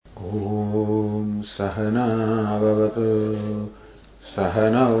ॐ सहना भवतु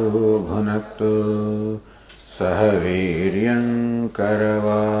सहनौ भुनक्तु सह वीर्यं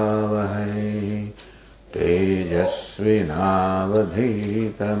करवावहै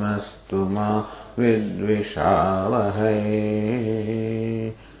तेजस्विनावधीतमस्तु मा विद्विषावहै।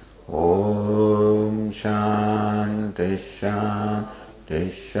 ॐ शान्ति शान्ति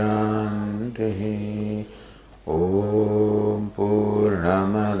शान्तिः। ॐ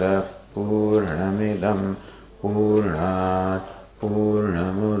पूर्णमदः पूर्णमिदं पूर्णात्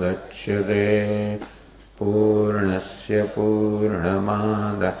पूर्णमुदच्यते पूर्णस्य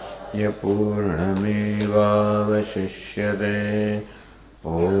पूर्णमादाय पूर्णमेवावशिष्यते। ॐ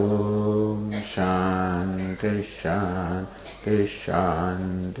शान्ति शान्ति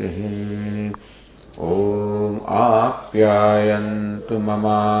शान्तिः। ॐ आप्यायन्तु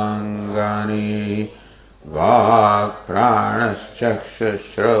ममाङ्गानि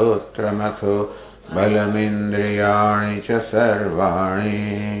वाक्प्राणश्चक्षुश्रोत्रमथो बलमिन्द्रियाणि च सर्वाणि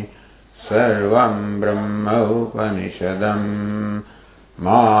सर्वं ब्रह्म उपनिषदम्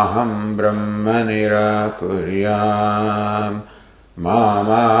माहं ब्रह्म निराकुर्याम् मा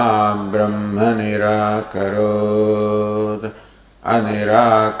ब्रह्म निराकरोत्।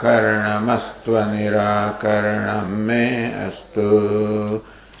 अनिराकरणमस्त्वनिराकरणं मे अस्तु।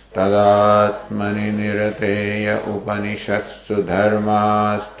 तदात्मनि निरतेय उपनिषत्सु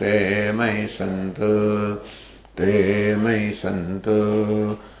धर्मास्ते मयि सन्तु ते मयि सन्तु।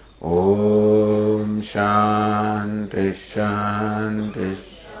 ॐ शान्ति शान्ति।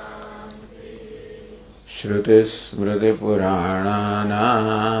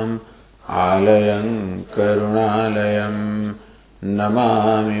 श्रुतिस्मृतिपुराणानाम् आलयं करुणालयं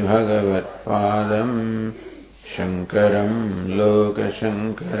नमामि भगवत्पादं शङ्करं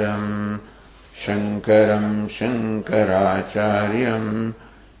लोकशङ्करं शङ्करं शङ्कराचार्यं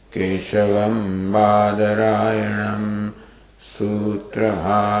केशवं बादरायणं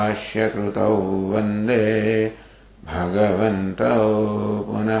सूत्रभाष्यकृतौ वन्दे भगवन्तौ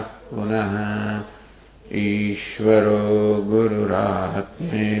पुनः पुनः। ईश्वरो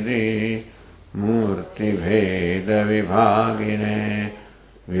गुरुरात्मेति मूर्तिभेदविभागिने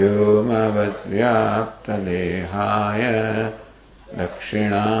व्योमवद्व्याप्तदेहाय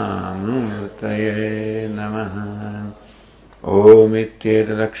दक्षिणामूर्तये नमः।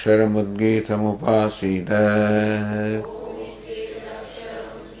 ओमित्येतदक्षरमुद्गीतमुपासीत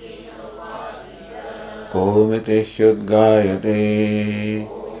ओमिति ह्युद्गायते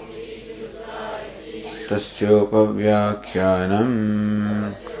तस्योपव्याख्यानम्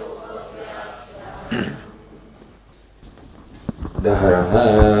दहरः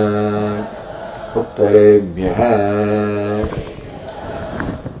उत्तरेभ्यः।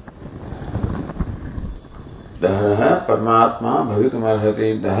 दहरः परमात्मा भवितुमर्हति।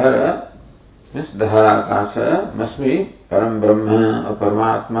 दहर मीन्स दहराकाश मस्मि परम ब्रह्म और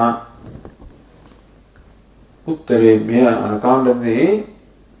परमात्मा। उत्तरेभ्यः on account of the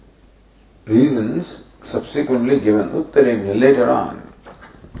reasons subsequently given. Uttarebhya later on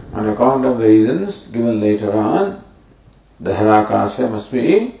account of the reasons given later on, Daharakasha must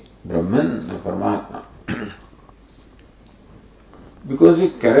be Brahman and Paramatma. Because the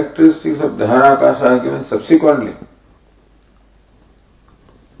characteristics of Daharakasha are given subsequently.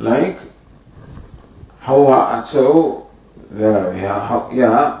 Like how, so where are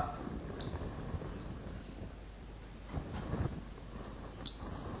we?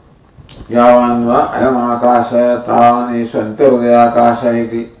 यावान्वा अयम आकाश तावानेषु अंतरोदय आकाश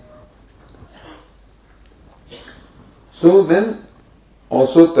इति. So then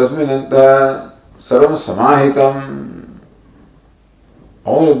also tasminanta sarvam samahitam.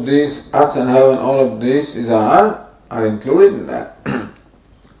 All of these, earth and heaven, all of these are included in that.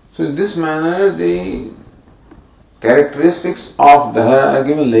 So in this manner the characteristics of Dahara are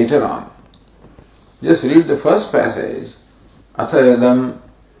given later on. Just read the first passage. Athayadam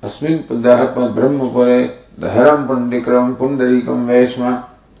Asmin Puddharapad Brahmapure Daharam Pandikram Pundarikam Vaishma.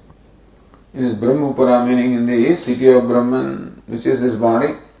 It is Brahmapura, meaning in the city of Brahman, which is this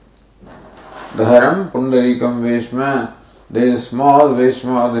body. Daharam Pundarikam Vaishma. There is a small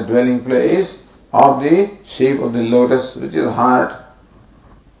Vaishma of the dwelling place of the shape of the lotus, which is heart.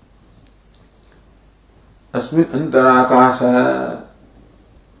 Asmin Antarakasha.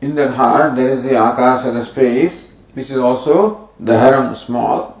 In that heart there is the Akasha, the space, which is also Daharam,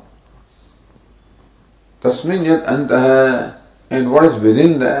 small. Tasmin yat antaha, and what is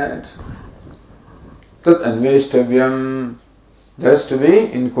within that? Tat anveshtavyam, that's to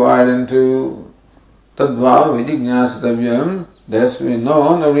be inquired into. Tadva vijignasatavyam, that's to be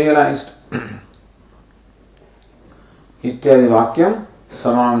known or realized. Ityadi vakyam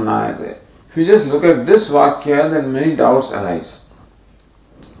samam nayate. If you just look at this vakya, then many doubts arise.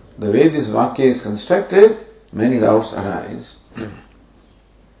 The way this vakya is constructed, many doubts arise.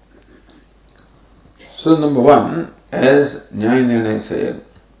 So number one, as Nyaya Nirnaya said,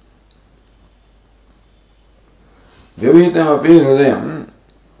 Vyavahitam api hridayam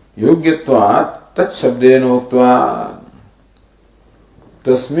yogyatvat tat shabdena uktva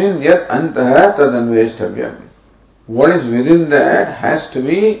tasmin yat antah tad anveshtavyam. What is within that has to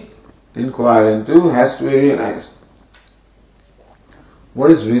be inquired into, has to be realized.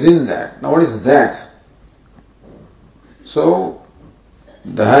 What is within that? Now what is that? So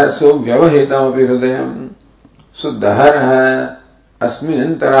vyavahitam api hridayam. So dahara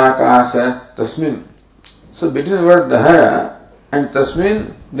asmin antarakasa tasmin. So between the word dahara and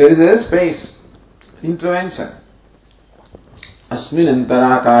tasmin there is a space, intervention. Asmin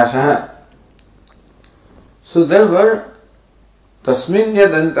antarakasa. So therefore tasmin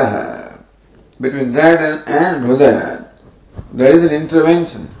yadantaha, between that and hridaya there is an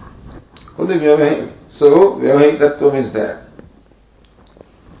intervention. So vyavahitatvam is there.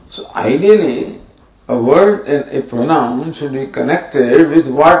 So ideally a word and a pronoun should be connected with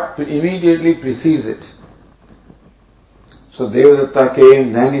what immediately precedes it. So Devadatta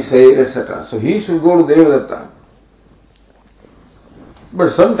came, then he said, etc. So he should go to Devadatta.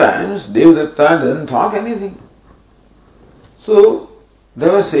 But sometimes Devadatta doesn't talk anything. So they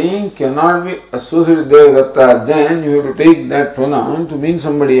were saying cannot be associated with Devadatta, then you have to take that pronoun to mean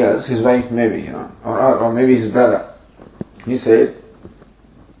somebody else, his wife maybe, or maybe his brother. He said,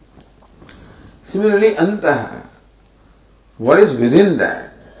 similarly, antaha, what is within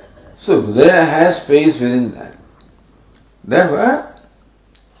that? So Hridaya has space within that. Therefore,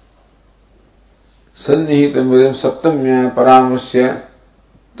 sannihitam vidam saptamya paramrasya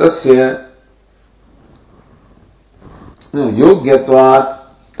tasya yogyatvat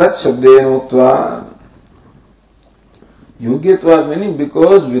tat shabdena uktva. Yogyatvat meaning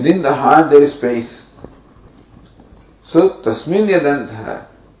because within the heart there is space. So tasmin yadantaha.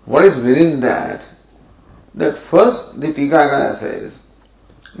 What is within that? That first the Tikakara says,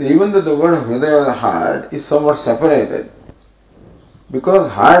 even though the word Hridaya or the heart is somewhat separated,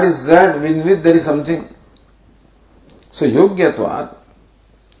 because heart is that within which there is something. So yogyatvat,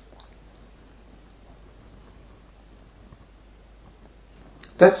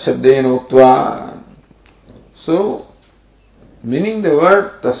 tat shabdena uktva. So meaning the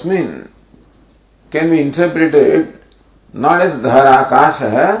word tasmin can be interpreted not as dhara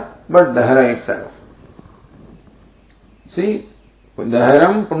akasha, but dhara itself. See,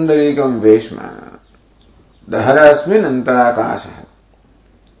 dharam pundarikam veshma. Dhara asmin antarakasha.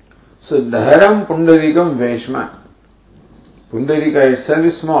 So dharam pundarikam veshma. Pundarika itself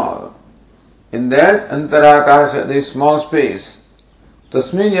is small. In that antarakasha there is small space.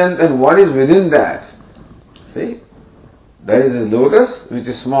 Tasmin yant, and what is within that? See, there is a lotus which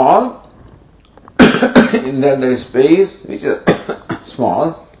is small. In that there is space which is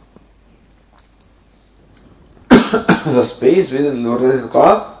small. The space within the lotus is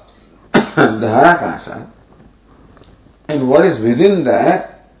called Dharakasha. And what is within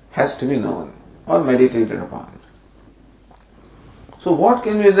that has to be known or meditated upon. So what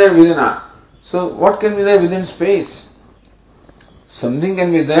can be there within us? So what can be there within space? Something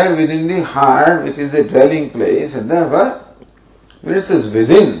can be there within the heart, which is the dwelling place, and therefore, when it says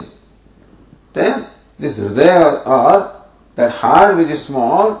within, then this hridaya or that heart which is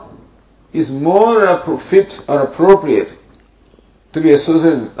small is more fit or appropriate to be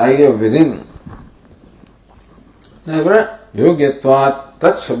associated with the idea of within. Therefore, yogyatvat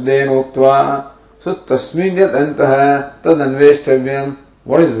tat shabdena uktva. So tasmin yat antaha tad anveshtavyam.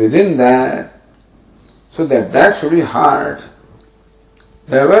 What is within that? So that should be heart.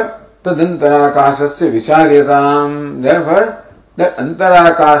 Therefore, tad antarakasasya vicharyatam. Therefore, that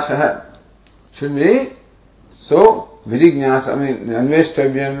antarakasha should be so vijignasa,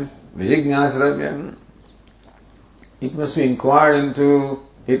 anveshtavyam, vijignasaravyam. It must be inquired into,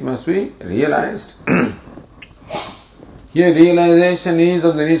 it must be realized. Here realization is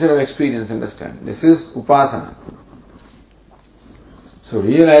of the nature of experience, understand. This is upasana. So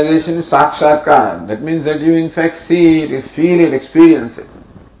realization is sakshatkar. That means that you in fact see it, feel it, experience it.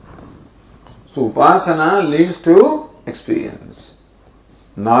 So upasana leads to experience.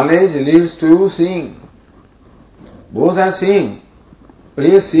 Knowledge leads to seeing. Both are seeing. But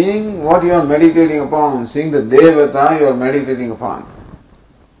here seeing what you are meditating upon, seeing the Devata you are meditating upon.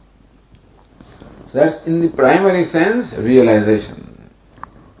 So that's in the primary sense, realization.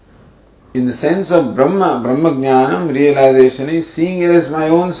 In the sense of Brahma Jnanam, realization is seeing it as my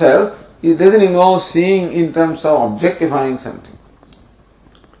own self. It doesn't involve seeing in terms of objectifying something.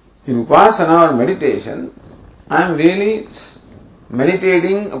 In upasana or meditation, I am really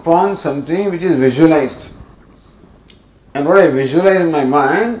meditating upon something which is visualized. And what I visualize in my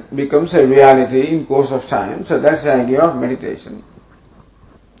mind becomes a reality in course of time. So that's the idea of meditation.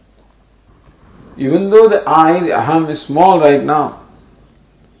 Even though the I, the aham, is small right now,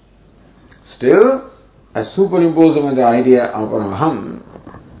 still, I superimpose on the idea of aham,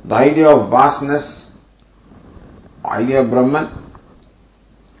 the idea of vastness, idea of Brahman.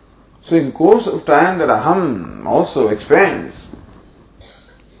 So in course of time that aham also expands.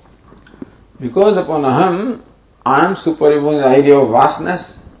 Because upon aham, I am superimposing the idea of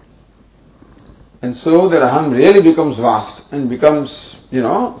vastness. And so that aham really becomes vast and becomes,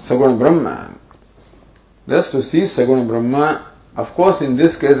 Saguna Brahma. Just to see Saguna Brahma, of course in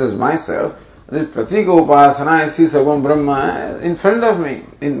this case as myself, this Pratika Upasana, I see Saguna Brahma in front of me,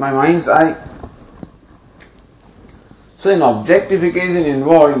 in my mind's eye. So in objectification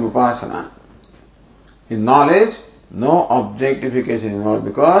involved in Upasana, in knowledge, no objectification involved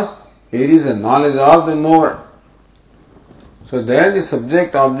because it is the knowledge of the knower. So there the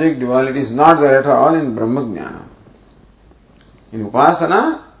subject-object duality is not there at all in Brahmajnana. In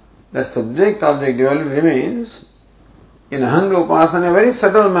Upasana, the subject-object duality remains. In Ahanga Upasana, a very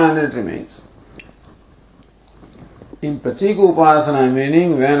subtle manner it remains. In Pratika Upasana,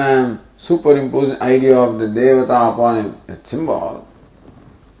 meaning when I am superimposing idea of the Devata upon a symbol,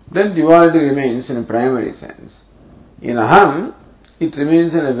 then duality remains in a primary sense. In Aham, it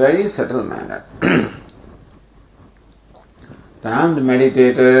remains in a very subtle manner. I am the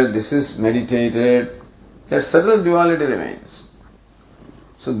meditator, this is meditated, that subtle duality remains.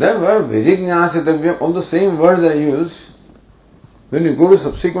 So there were Vijignyasitavyam, all the same words are used. When you go to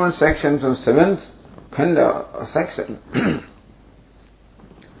subsequent sections on 7th Khanda or section,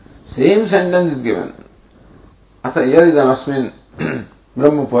 same sentence is given. Atha yadidam asmin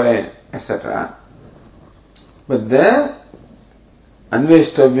brahmapare, etc. But there,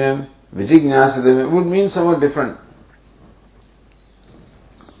 Anveshtavyam, Vijignyasitavyam would mean somewhat different.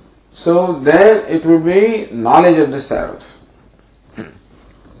 So there it would be knowledge of the self.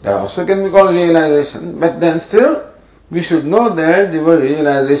 That also can be called realization, but then still we should know that the word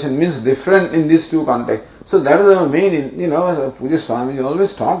realization means different in these two contexts. So that is our main, Puja Swami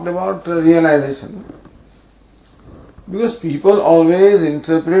always talked about realization. Because people always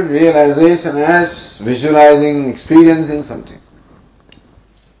interpret realization as visualizing, experiencing something.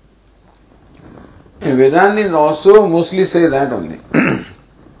 And Vedantis also mostly say that only.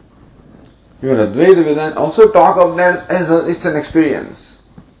 Your Advaita Vedanta also talk of that as it's an experience.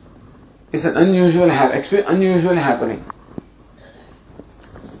 It's an unusual happening.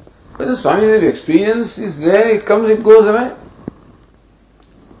 But the Swami's experience is there, it comes, it goes away.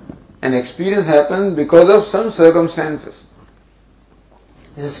 An experience happens because of some circumstances.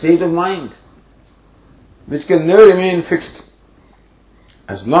 It's a state of mind which can never remain fixed.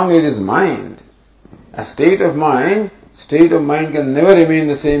 As long as it is mind, a state of mind can never remain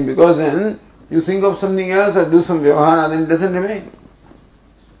the same because then you think of something else or do some vyavahara, then it doesn't remain.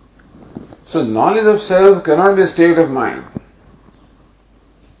 So knowledge of self cannot be a state of mind.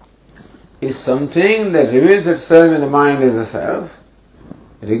 It's something that reveals itself in the mind as a self,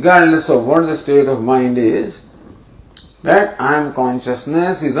 regardless of what the state of mind is. That I am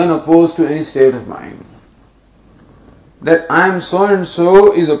consciousness is unopposed to any state of mind. That I am so and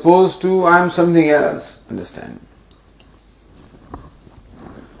so is opposed to I am something else. Understand?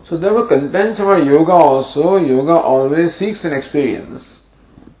 So there were contents of our yoga also. Yoga always seeks an experience,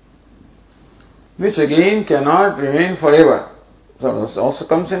 which again cannot remain forever. So it also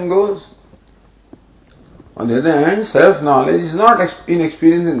comes and goes. On the other hand, self-knowledge is not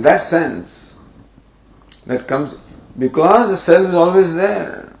inexperienced in that sense. That comes because the self is always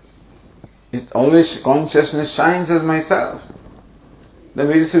there. It's always consciousness shines as myself. The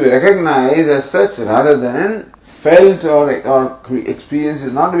way to be recognized as such rather than felt or experience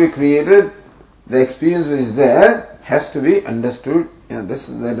is not to be created. The experience which is there has to be understood. There's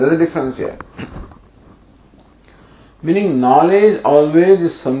a difference here. Meaning knowledge always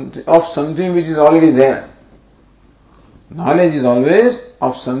is of something which is already there. Knowledge is always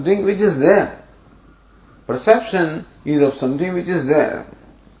of something which is there. Perception is of something which is there.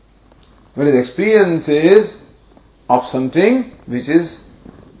 Whereas experience is of something which is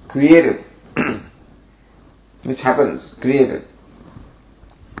created. Which happens, created.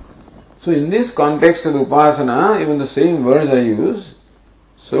 So in this context of Upasana, even the same words are used.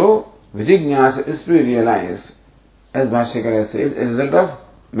 So Vijignyasa is to be realized, as Bhashyakara said, as a result of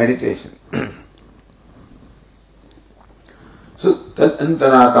meditation. So tat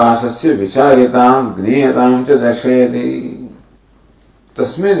antarakashasya vicharitam gniyatam cha darshayati.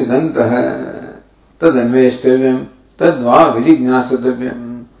 तस्मिन् इदन्तः तदन्वेष्टव्यम् तद्वा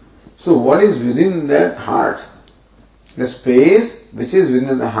विजिज्ञासितव्यम्. So what is within that heart? The space which is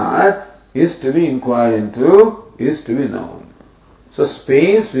within the heart is to be inquired into, is to be known. So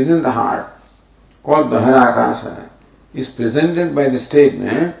space within the heart, called Daharakasha, is presented by the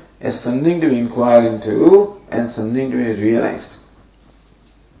statement as something to be inquired into and something to be realized.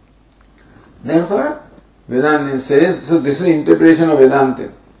 Therefore, Vedanta says, so this is the interpretation of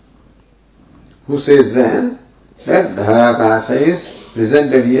Vedanta, who says then that Daharakasha is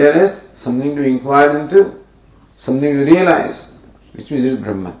presented here as something to inquire into, something to realize, which means it is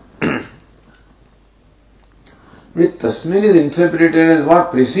Brahman. With Tasmin is interpreted as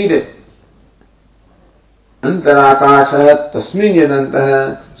what preceded. Antarakasha Tasmin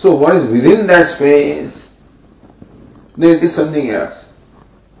Yadantah. So what is within that space? Then it is something else.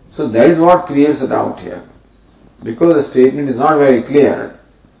 So that is what creates a doubt here. Because the statement is not very clear.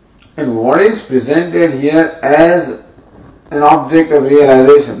 And what is presented here as an object of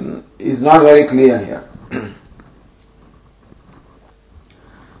realization is not very clear here.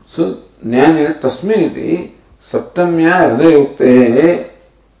 So, Nyānina Tasminiti Saptamya Hridayukte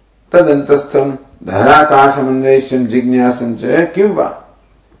Tadantastham Dharakāsam Anvesham Jignāsam Cha Kimva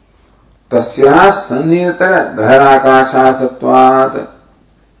Tasya Sannitara Dharakāsha Tattvat.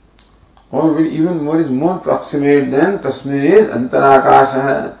 Or even what is more proximate than Tasmin is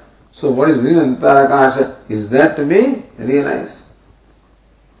Antarakāsha. So what is within Antarakāsha is that to be realized.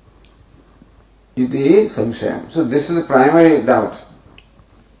 Iti samshayam. So this is the primary doubt.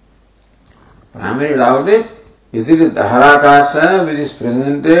 Primary doubt is it the Daharakasha which is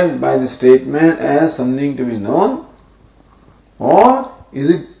presented by the statement as something to be known, or is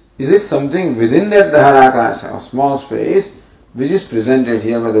it something within that Daharakasha, a small space, which is presented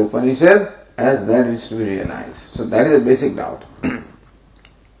here by the Upanishad as that which is to be realized. So that is a basic doubt.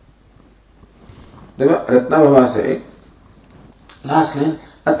 Ratnabhava say, last line,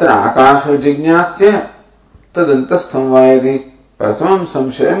 Atra akasho jignāsya tadantastham vayati prasamam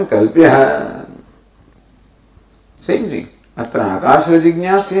samshayam kalpyah. Same thing. Atra akasho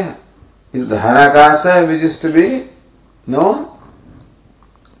jignāsya is the Daharakasha which is to be known.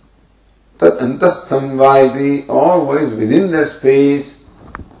 Tadantastham vayati, or what is within that space.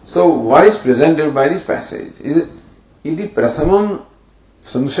 So what is presented by this passage? Iti prasamam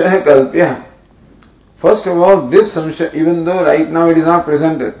samshaya kalpyah. First of all, this samshaya, even though right now it is not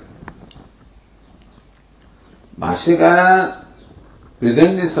presented, Bhashyakara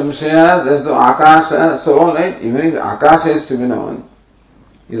present these samshayas as though Akasha, so alright, even if Akasha is to be known,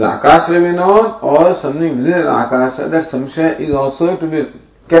 is Akasha to be known or something within Akasha, that samshaya is also to be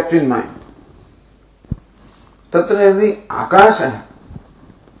kept in mind. Tatra yadi Akasha,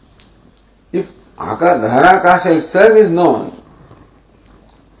 if Daharakasha itself is known,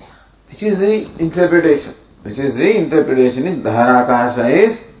 which is the interpretation? Which is the interpretation is Daharakasha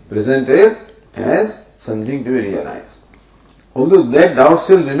is presented as something to be realized. Although that doubt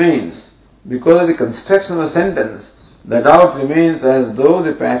still remains, because of the construction of a sentence, the doubt remains as though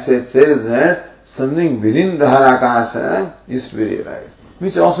the passage says that something within Daharakasha is to be realized,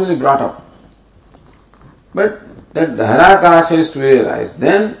 which also is brought up. But that Daharakasha is to be realized.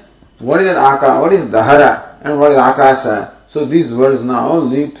 Then what is Dahara and what is Akasha? So these words now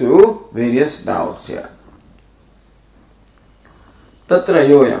lead to various doubts here. Tatra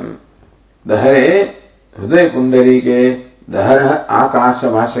yoyam dahare hriday pundarike dahara akasha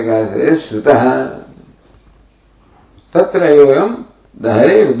bhashyaka says shrutah. Tatra yoyam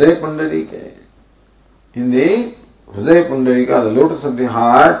dahare hriday pundarike. In the hriday pundarika, the lotus of the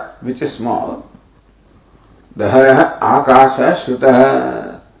heart, which is small, dahara akasha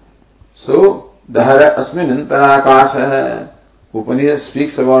shrutah. So Dahara asmin antarakasha. Upanishad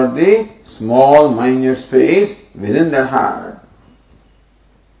speaks about the small, minute space within the heart.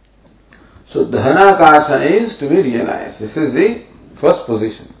 So Daharakasha is to be realized. This is the first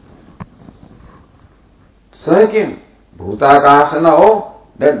position. Sahakim, Bhutakasha now,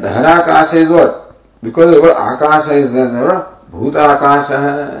 that Daharakasha is what? Because the word Akasha is there,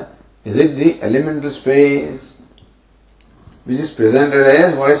 Bhutakasha, is it the elemental space which is presented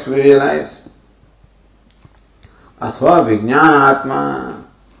as what is to be realized? Athva Vijnanatma.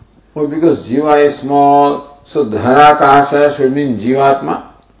 Or because Jiva is small, so Daharakasha should mean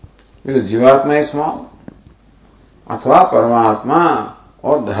Jivatma. Because Jivatma is small. Athva Paramatma,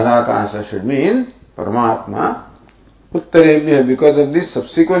 or Daharakasha should mean Paramatma. Uttarebhya, because of these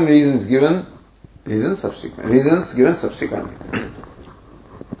subsequent reasons given subsequently.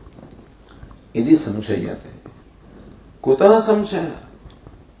 Iti samshayate. Kutaha samshaya?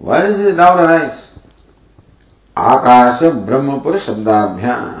 Why does this doubt arise? Akasha Brahmapura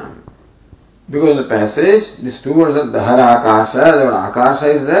Shabdabhyam. Because the passage, these two words of Dahara Akasha, the word Akasha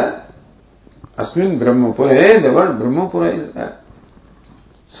is there. Asmin Brahmapura, the word Brahmapura is there.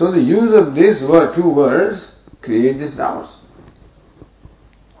 So the use of these two words create these doubts.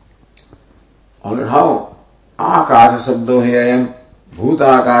 Alright, how? Akasha Sabdo Hiyayam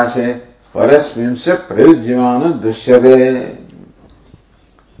Bhuta Akashe Parasminsya Prayujyamana Dushyate.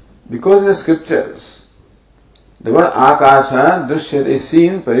 Because in the scriptures, the word Akasha Dushyate is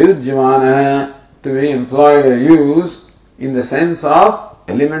seen Prayujyamana to be employed or used in the sense of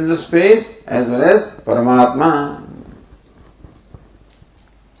elemental space as well as Paramatma.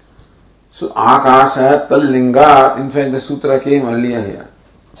 So Akasha Tallinga, in fact the sutra came earlier here.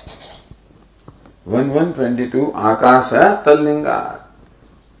 1122 Akasha Tallinga.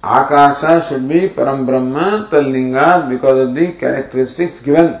 Akasha should be Param Brahma Tallinga because of the characteristics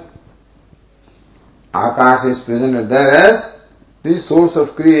given. Akasha is presented there as the source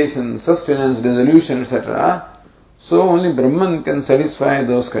of creation, sustenance, dissolution, etc. So only Brahman can satisfy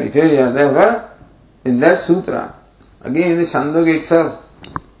those criteria. Therefore, in that sutra, again in the Chandogya itself.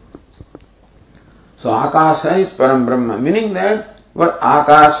 So Akasha is Param Brahma, meaning that what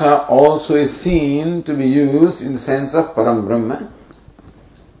Akasha also is seen to be used in the sense of Param Brahma.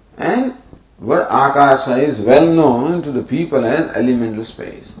 And what Akasha is well known to the people as elemental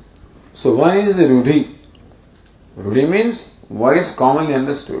space. So one is the Rudhi. Rudhi means what is commonly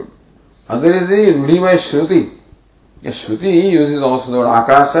understood. Other is the Rudhi by Shruti. The Shruti uses also the word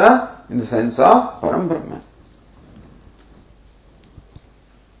Akasha in the sense of Param Brahma.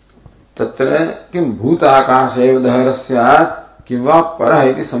 Tatra kim bhuta akasha eva dahara syat kim va para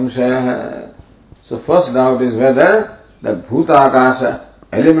iti samshaya. So first doubt is whether the bhuta akasha,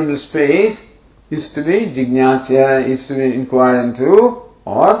 elemental space, is to be jignasya, is to be inquired into,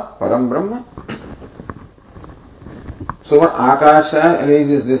 or Param Brahma. So what Akasha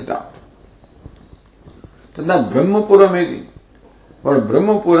raises this doubt. Tada Brahmapuram iti. But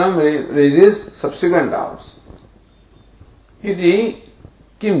Brahmapuram raises subsequent doubts. Iti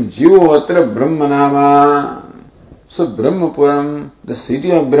kim jivovatra Brahmanama. So Brahmapuram, the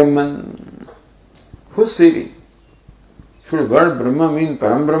city of Brahman. Whose city? Should word Brahma mean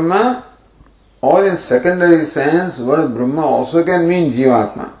Param Brahma? Or in secondary sense, word Brahma also can mean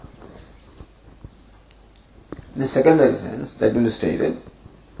Jivatma. In the secondary sense, that will be stated.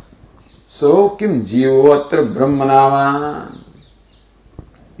 So, kim jivovatra Brahmanama.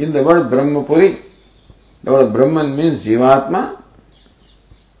 In the word Brahmapuri, the word Brahman means Jivatma.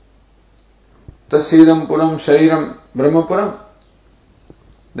 Tasidam Puram Shariram Brahmapuram.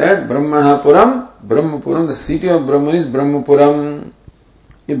 That Brahmanapuram, Brahmapuram, the city of Brahman is Brahmapuram.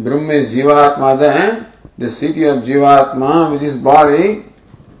 If Brahma is Jivatma, then the city of Jivatma, which is body,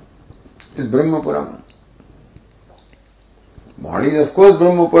 is Brahmapuram. Body is of course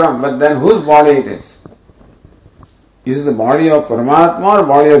Brahmapuram, but then whose body it is? Is it the body of Paramatma or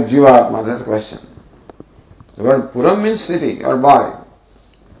body of Jivatma? That's the question. The word Puram means city or body.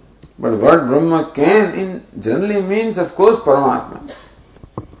 But the word Brahma generally means of course Paramatma.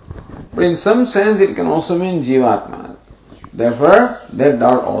 But in some sense it can also mean Jivatma. Therefore, that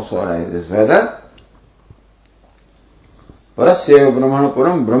doubt also arises whether Parasya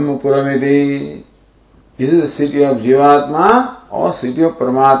Brahmanapuram Brahmapuram iti. Is it the city of Jivatma or city of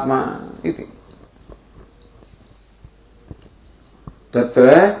Paramatma iti.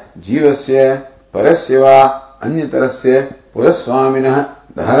 Tatra jivasya parasya va anyatarasya puraswaminah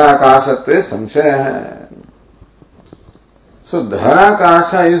dharakasatve samshaya. So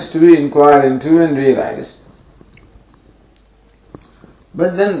dharakasha is to be inquired into and realized.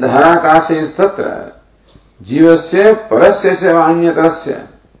 But then dharakasha is tatra jivasya parasya va anyatarasya.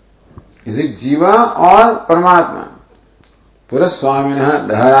 Is it Jiva or Paramatma? Puraswaminah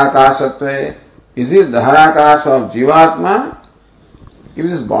dharakasatve. Is it dharakasha of Jivatma? If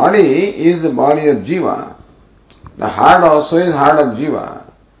this body is the body of Jiva, the heart also is heart of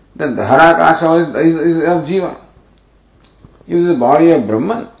Jiva, then dharakasha is of Jiva. If it is the body of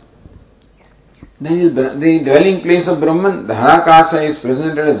Brahman, then is the dwelling place of Brahman, dharakasha is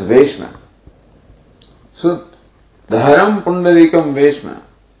presented as Veshma. So, dharam pundarikam Veshma.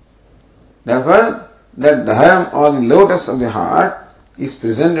 Therefore, that dharam or the lotus of the heart is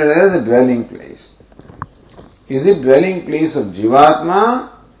presented as a dwelling place. Is it dwelling place of Jivatma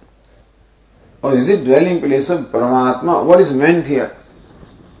or is it dwelling place of Paramatma? What is meant here?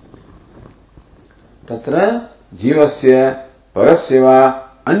 Tatra jivasya parasya va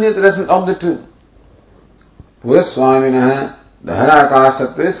anyatarasya of the two. Puraswaminah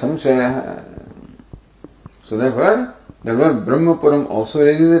dharakasatve samshaya. So therefore, the word Brahmapuram also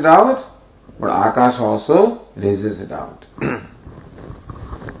raises a doubt, but Akasha also raises a doubt.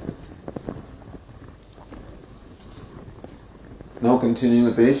 Now continuing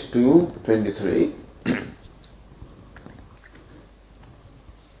with page 223.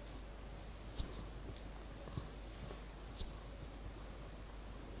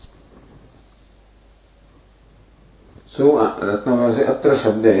 So, Ratnavara Atra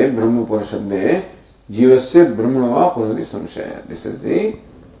Shabde, Brahmapura Shabde, Jivasya Brahmanava Purati Samshaya. This is the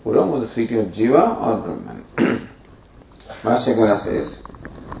Puram or the city of Jiva or Brahman. Bhashyakara says,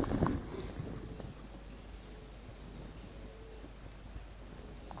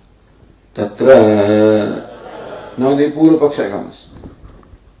 Tatra, now the Pura Paksha comes.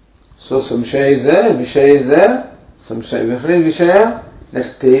 So Samshaya is there, Vishaya is there, Samshaya, Vishaya, the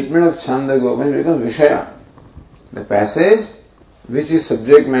statement of Chanda Gopan becomes Vishaya. The passage which is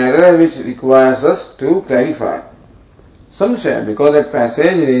subject matter which requires us to clarify. Samshaya, because that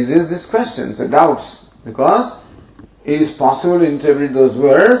passage raises these questions, the doubts, because it is possible to interpret those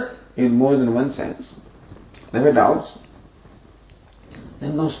words in more than one sense. There were doubts.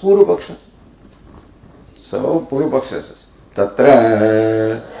 Then comes Purupaksha. So, Purupaksha says,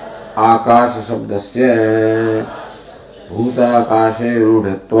 Tatra Akasha Shabdasya Bhutakashe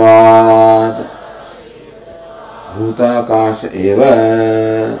Rudhatvat Bhutakasha Eva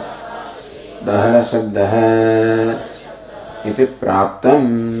Dahara Shabdaha Iti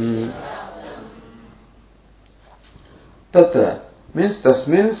Praptam. Tatra means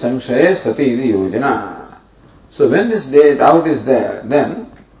Tasmin Samshaya Sati Iti Yojana. So when this doubt is there, then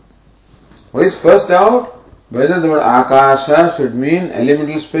what is first doubt? Whether the word Akasha should mean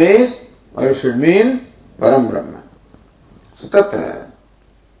elemental space or it should mean Param Brahma. So Tatra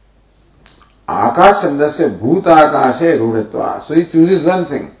Akash Shabdasya Bhutakashe Rudhatva. So he chooses one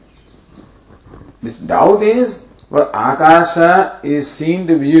thing. This doubt is what Akasha is seen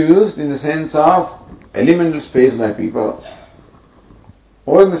to be used in the sense of elemental space by people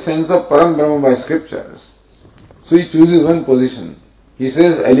or in the sense of Param Brahma by scriptures. So he chooses one position. He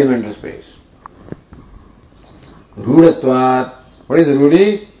says elemental space. Rudhatvat. What is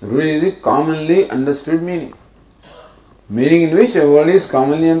Rudi? Rudi is the commonly understood meaning. Meaning in which a word is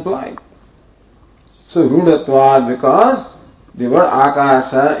commonly employed. So Rudhatvat, because the word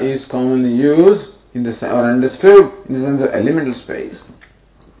Akasha is commonly used in the or understood in the sense of elemental space.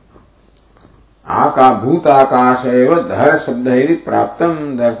 Bhutakasha eva dhara shabda iti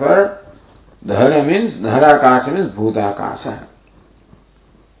praptam. Therefore, dhara means, dharakasha means bhutakasha.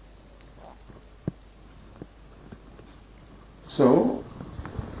 So,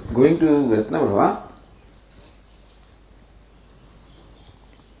 going to Ratnavara,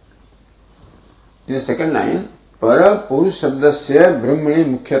 in the second line, Para Purush Shabdasya Brahmani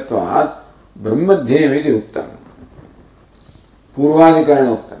Mukhyatvat Brahmadhyayam iti Uktam.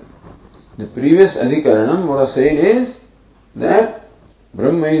 Purvadhikarana Uktam. The previous Adhikaranam, what I said is that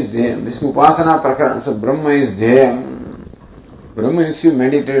Brahma is Dhyayam. This is Upasana Prakaranam. So Brahma is Dhyayam. Brahma is you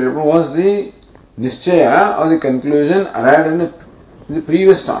meditated was the Nischaya or the conclusion arrived in the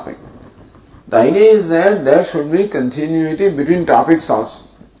previous topic. The idea is that there should be continuity between topics also.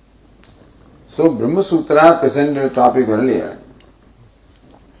 So Brahma Sutra presented a topic earlier.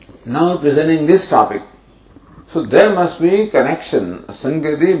 Now presenting this topic. So there must be connection,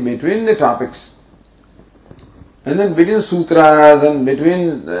 sankriti between the topics. And then between sutras and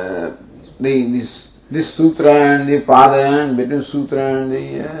between this sutra and the pada and between sutra and the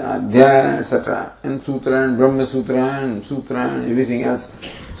adhyaya, etc. And sutra and Brahma Sutra and everything else.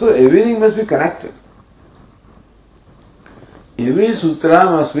 So everything must be connected. Every sutra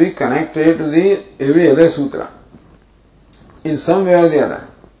must be connected to every other sutra in some way or the other.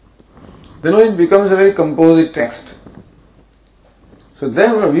 Then it becomes a very composite text. So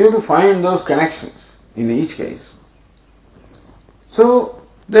therefore we have to find those connections in each case. So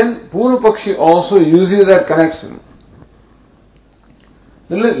then Purvapakshi also uses that connection.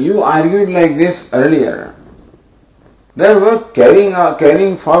 Then look, you argued like this earlier. Therefore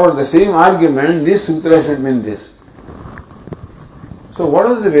carrying forward the same argument, this sutra should mean this. So what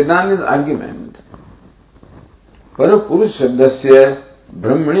was the Vedanta's argument? Parapurush Shabdasya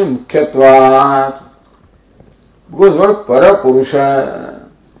Brahmani Mukhyatvat. Because word Parapurusha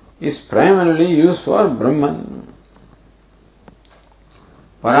is primarily used for Brahman.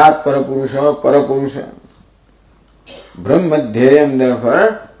 Parat Parapurusha. Brahmadhyayam,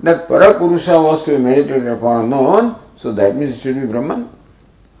 therefore, that Parapurusha was to be meditated upon known, so that means it should be Brahman.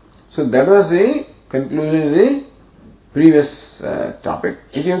 So that was the conclusion of the previous topic.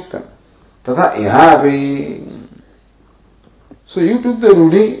 Iti Uktam. Tatha ihapi. So you took the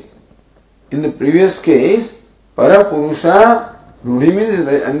Rudhi. In the previous case, Parapurusha, Rudhi means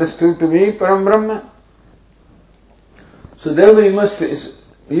understood to be Param Brahma. So therefore you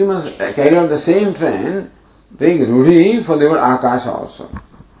must carry out the same trend, take Rudhi for the word Akasha also.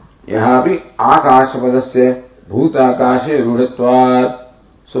 Yahapi Akasha padasya Bhuta Akasha Rudhatvat.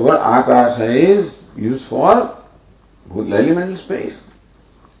 So word Akasha is used for elemental space.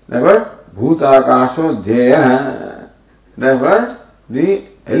 Therefore, Bhuta Akasha Dhyaya. Therefore, the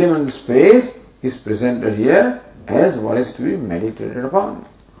elemental space is presented here as what is to be meditated upon.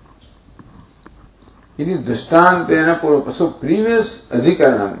 It is Drishtantena Purva. So previous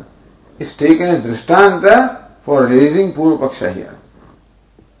Adhikaranam is taken as Drishtanta for raising Purva Paksha here.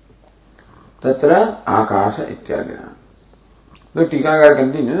 Tatra Akasha Ityadina. The Tikakar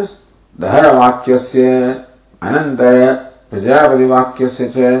continues, Dhara Vakyasya Anantara Prajapati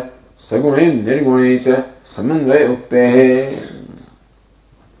Vakyasya cha Sagune Nirgune cha Samanvaya Uktehe.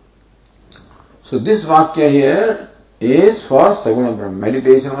 So this Vakya here is for Saguna Brahma,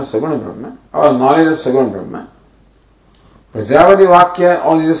 meditation of Saguna Brahma or knowledge of Saguna Brahma. Prajapati Vakya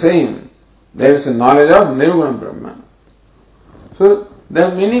all is the same. There is a knowledge of Nirguna Brahma. So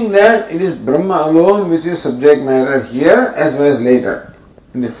the meaning that it is Brahma alone which is subject matter here as well as later.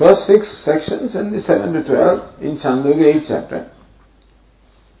 In the first 6 sections and the 7 to 12 in Chandogya 8th chapter.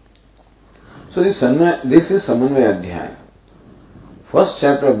 So this is Samanvaya Adhyaya. First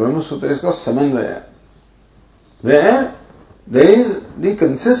chapter of Brahma Sutra is called Samanvaya, where there is the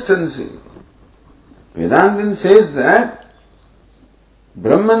consistency. Vedantin says that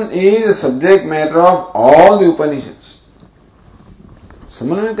Brahman is the subject matter of all the Upanishads.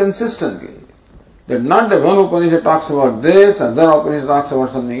 Samanvaya consistently. That not that one Upanishad talks about this, another Upanishad talks about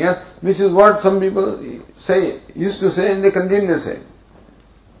something else, which is what some people used to say and they continue to say.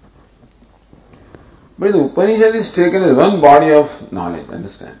 But the Upanishad is taken as one body of knowledge,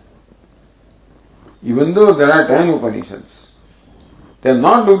 understand? Even though there are 10 Upanishads, they are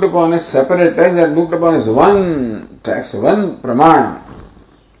not looked upon as separate texts, they are looked upon as one text, one Pramana,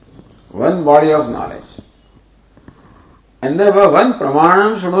 one body of knowledge. And therefore one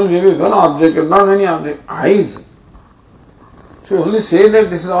Pramanam should only be one object, not many objects. Eyes should only say that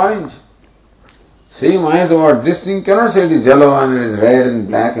this is orange. Same eyes about this thing cannot say it is yellow and it is red and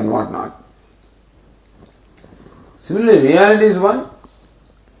black and whatnot. Similarly, reality is one.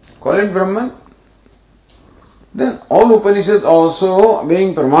 Call it Brahman. Then all Upanishads also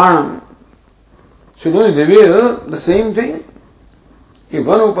being Pramanam should only reveal the same thing. If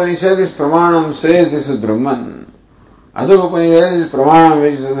one Upanishad is Pramanam, says this is Brahman. Other Upanishad is Pramanam,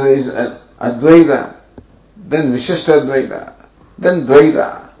 which is Advaita, then Vishishta Advaita, then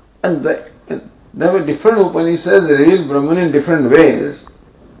Dvaita, and there were different Upanishads reveal Brahman in different ways.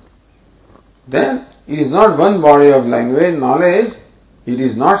 Then it is not one body of language, knowledge, it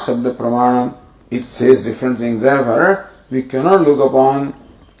is not Shabda Pramanam, it says different things. Therefore, we cannot look upon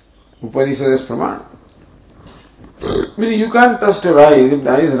Upanishad as Pramanam. Meaning you can't trust your eyes. If the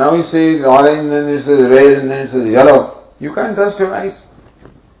eyes now it says orange, then it says red, and then it says yellow. You can't trust your eyes.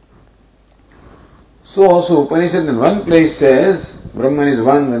 So also Upanishad in one place says Brahman is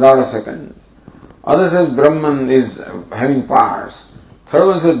one without a second. Other says Brahman is having parts. Third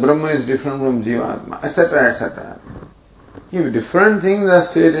one says Brahman is different from Jivatma, etc., etc. If different things are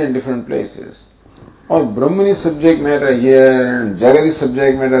stated in different places, or Brahman is subject matter here, and Jagat is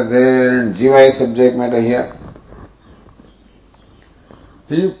subject matter there, and Jiva is subject matter here,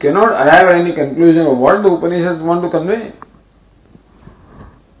 you cannot arrive at any conclusion of what the Upanishads want to convey.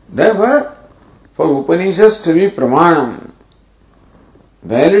 Therefore, for Upanishads to be Pramanam,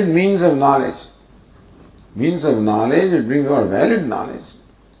 valid means of knowledge, it brings about valid knowledge.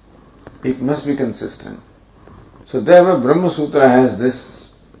 It must be consistent. So therefore Brahma Sutra has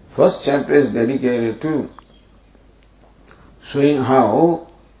this first chapter is dedicated to showing how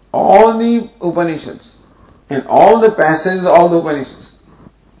all the Upanishads and all the passages of all the Upanishads,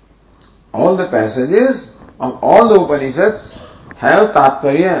 all the passages of all the Upanishads have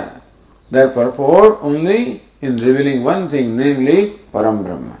Tatparya, their purport only in revealing one thing, namely Param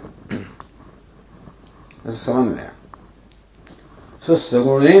Brahma. That's Samanvaya. So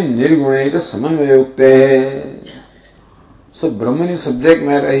Sagune Nirgune Samanvaya Ukte. So Brahman is subject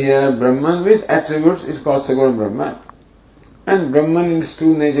matter here. Brahman with attributes is called Saguna Brahman. And Brahman in its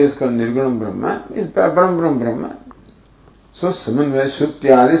true nature is called Nirguna Brahman, is Param Brahman. So Samanvaya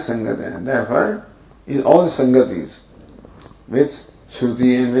Shrutyadi Sangate. Therefore, in all Sangatis with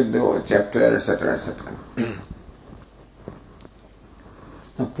Shruti and with the chapter, etc., etc.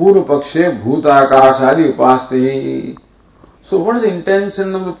 Now, Purva Pakshe Bhutakashadi Upastehi. So, what is the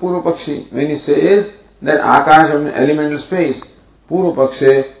intention of the Purva Pakshi? When he says that Akash is elemental space, Purva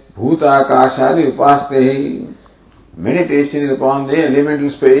Pakshe Bhutakashadi Upastehi. Meditation is upon the elemental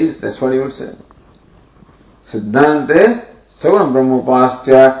space, that's what he would say. Siddhante Saguna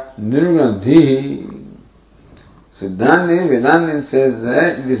Brahmopastya Nirguna Dhihi. Siddhanta Vedanta says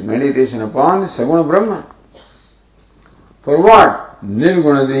that it is meditation upon the Saguna Brahma. For what?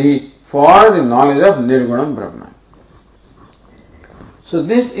 Nirguna Dhihi. For the knowledge of Nirguna Brahma. So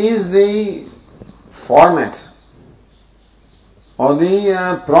this is the format or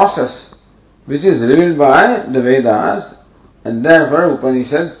the process which is revealed by the Vedas, and therefore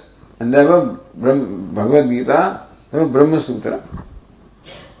Upanishads, and therefore Bhagavad Gita, therefore Brahma Sutra.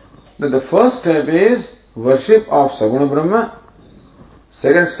 That the first step is worship of Saguna Brahma.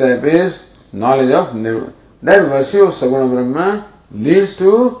 Second step is knowledge of Nirguna. That worship of Saguna Brahma leads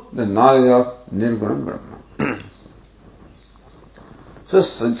to the knowledge of Nirguna Brahma. So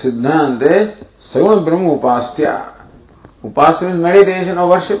Siddhante Saguna Brahma Upastya. Upastya means meditation or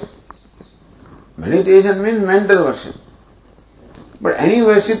worship. Meditation means mental worship. But any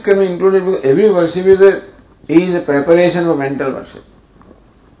worship can be included because every worship is a preparation for mental worship.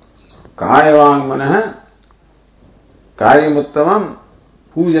 Kayavang manah karyamuttamam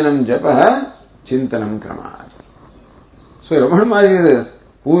pujanam japah chintanam kramat. So Ramana Maharshi says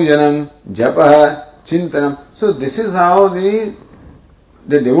pujanam japah chintanam. So this is how the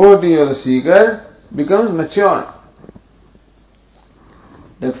devotee or the seeker becomes mature.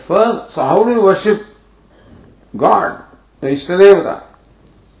 The first, so how do you worship God, the Ishtadevata?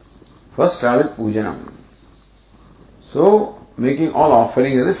 First start with pujanam. So making all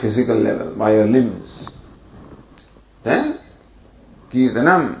offerings at the physical level by your limbs. Then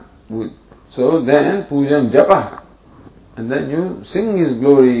kirtanam. So then pujanam japa. And then you sing His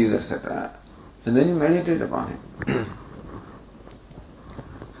glories, etc. And then you meditate upon Him.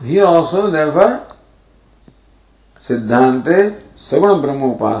 Here also, therefore, Siddhante Saguna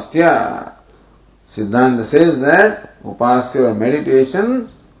Brahma Upastya. Siddhanta says that Upastya or meditation,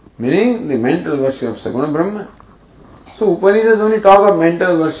 meaning the mental worship of Saguna Brahma. So Upanishads only talk of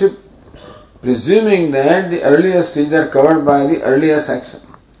mental worship, presuming that the earlier stages are covered by the earlier section.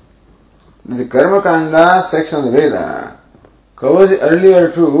 The Karma Kanda section of the Veda covers the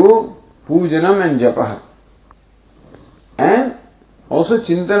earlier two, Pujanam and Japah. And also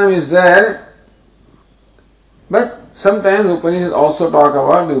Chintanam is there, but sometimes Upanishads also talk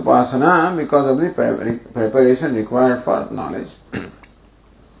about the Upasana because of the preparation required for knowledge.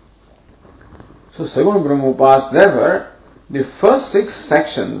 So Saguna Brahma Upasana, therefore, the first 6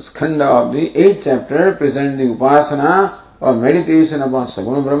 sections, Khanda of the 8th chapter, present the Upasana or meditation upon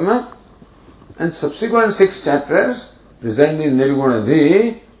Saguna Brahma, and subsequent 6 chapters present the Nirguna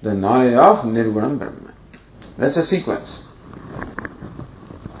Dhi, the knowledge of Nirguna Brahma. That's a sequence.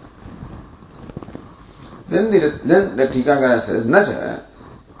 Then the Tikakara says, Nacha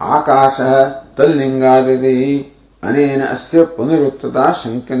Akasha Tallingadadi Anena Asya Punaruttata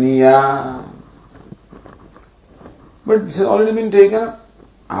Shankaniya. But this has already been taken up.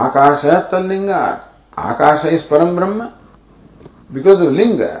 Akasha Tallinga. Akasha is Param Brahma. Because of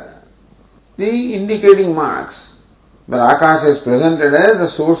Linga, the indicating marks. But Akasha is presented as the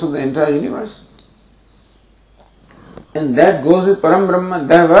source of the entire universe. And that goes with Param Brahma.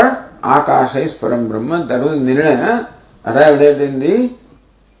 Therefore, Akasha is Param Brahma. That was Nirnaya arrived at in the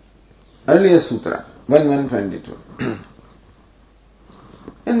earlier sutra, 1.122.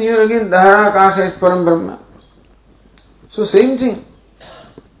 And here again, Dahara Akasha is Param Brahma. So same thing.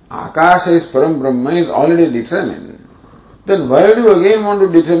 Akasha is Param Brahma is already determined. Then why do you again want to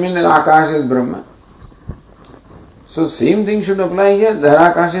determine that Akasha is Brahma? So same thing should apply here.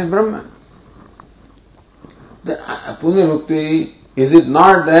 Dahara Akasha is Brahma. The Punarukti, is it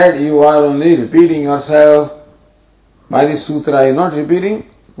not that you are only repeating yourself by the sutra? You are not repeating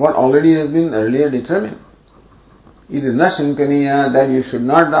what already has been earlier determined. It is nashankaniya, that you should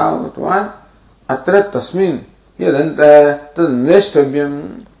not doubt. What? Atra tasmin yadantah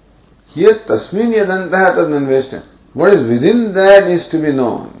tadnveshtavyam. Here tasmin yadantah tadnveshtavyam. What is within that is to be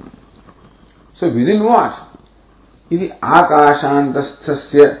known. So within what? Iti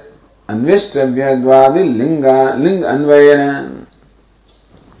akashantasthasya anveshtavyadvadi ling anvayana.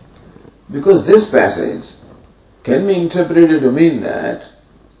 Because this passage can be interpreted to mean that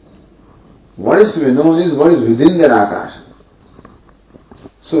what is to be known is what is within that Akasha.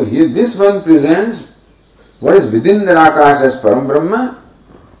 So here this one presents what is within that Akasha as Param Brahma,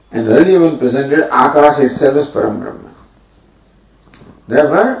 and earlier one presented Akasha itself as Param Brahma.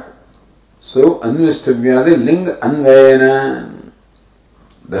 Therefore, so Anvishtavyadi Ling Anvayana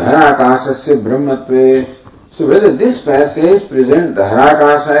Dahara Akashasya Brahmatve. So whether this passage presents Dahara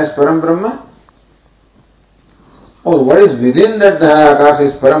Akasha as Param Brahma, or what is within that Dahara Akasha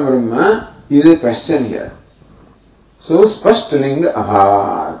is Param Brahma, is a question here. So Spashtalinga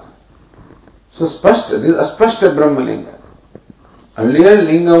Abhat. So Spashta, this is Aspashta Brahmalinga. Earlier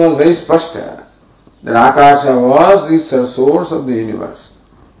Linga was very spashta, that Akasha was the source of the universe.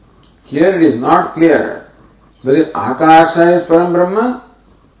 Here it is not clear whether Akasha is Param Brahma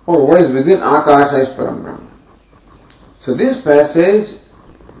or what is within Akasha is Param Brahma. So this passage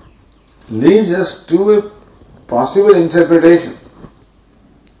leads us to a possible interpretation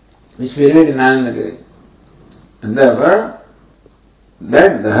which we read in Anandagiri. And therefore,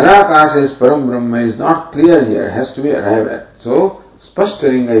 that Dharakasha is Param Brahma is not clear here, has to be arrived at. So, Spashta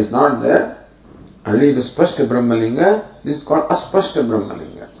Linga is not there. Only the Spashta Brahma Linga, this is called Aspashta Brahma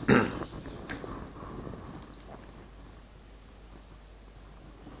Linga.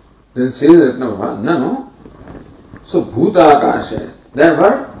 Then says Ratnabhava, no. So, Bhutakasha.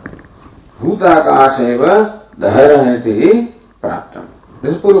 Therefore, Bhutakasha eva Dhaharahati Praptam.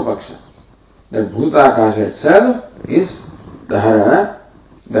 This is Purva Paksha. That Bhutakasha itself is Dhara.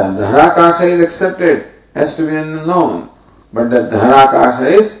 The Dharakasha is accepted, has to be unknown. But the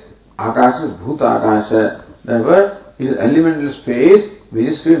Dharakasha is Akasha, is Bhutakasha. Therefore, is elemental space which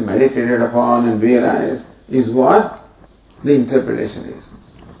is to be meditated upon and realized is what the interpretation is.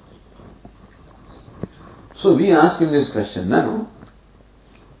 So we ask him this question, Nanu,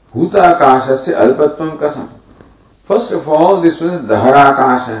 Bhutakashasya alpatvam katham. First of all, this was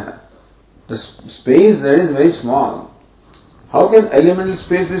Dharakasha. The space there is very small. How can elemental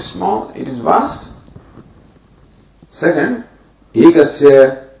space be small? It is vast. Second,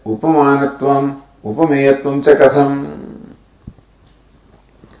 ekasya upamanatvam upameyatvam cha katham.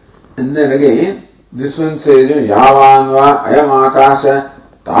 And then again, this one says, yavan va ayam akasha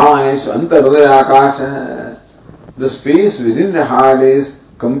tavanesh antarudaya akasha. The space within the heart is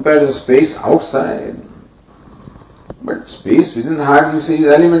compared to the space outside. But space within the heart, you see,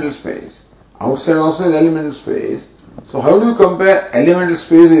 is elemental space. Outside also is elemental space. So how do you compare elemental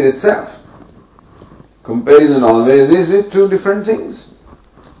space with itself? Comparison always is with two different things.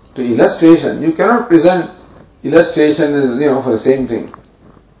 To illustration, you cannot present illustration as, for the same thing.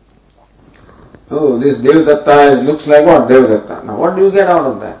 Oh, this Devadatta looks like what? Devadatta. Now what do you get out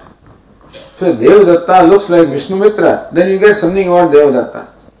of that? So Devadatta looks like Vishnumitra, then you get something about Devadatta.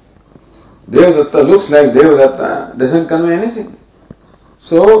 Devadatta looks like Devadatta, doesn't convey anything.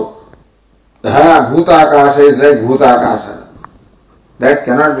 So, Bhutakasha is like Bhutakasha. That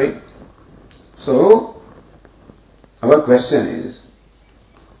cannot be. So, our question is,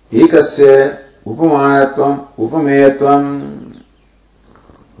 Ekasya upamanatvam upameyatvam.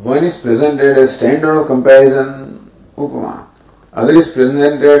 One is presented as standard of comparison, upama. Other is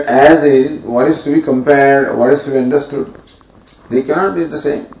presented as is, what is to be compared, what is to be understood. They cannot be the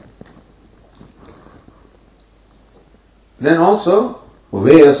same. Then also,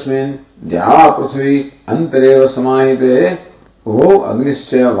 Uve asmin Dhyava Prithvi Antareva Samayite Uho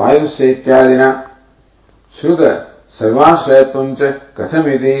Agnischa Vayusya Ityadina Shruta Sarvashrayatvam cha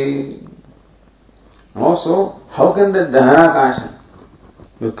Kathamiti. Also, how can that Dharakasha?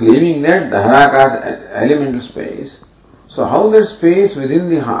 You are claiming that Dharakasha elemental space. So how that space within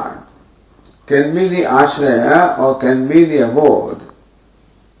the heart can be the ashraya or can be the abode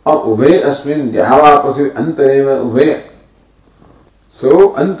of Ubhe asmin Dhyava Prithvi Antareva Ubhe. So,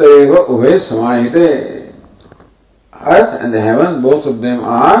 Antareva Ubhe Samayite. Earth and the heaven, both of them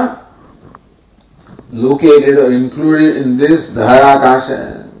are located or included in this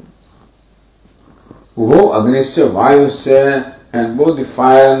Dharakasha. Ubho Agnischa Vayusya, and both the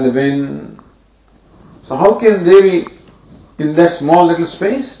fire and the wind. So how can they be in that small little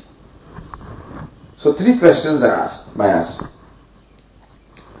space? So three questions are asked by us.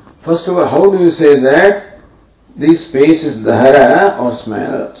 First of all, how do you say that this space is Dhara or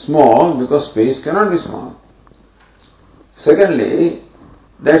small, because space cannot be small? Secondly,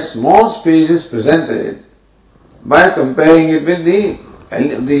 that small space is presented by comparing it with the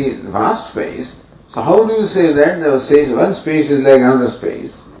vast space. So how do you say that one space is like another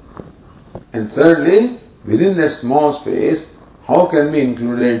space? And thirdly, within that small space, how can be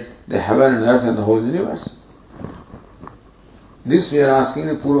included the heaven and earth and the whole universe? This we are asking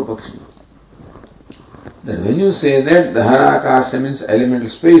the Purva Pakshi. That when you say that Dharakasha means elemental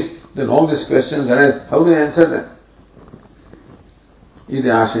space, then all these questions arise. How do you answer that? Iti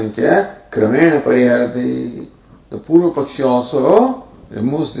ashankya kramena pariharati. The Purva Pakshi also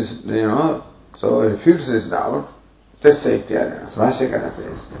removes this, so refutes this doubt. Tasya ityadina. Svashakara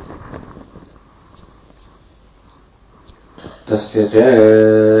says. Tasya cha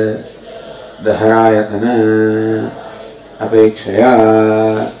dhaharayatana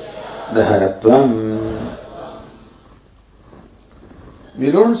apekshaya dhaharatvam. We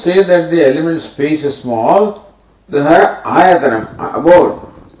don't say that the element space is small, the ayatanam, abode.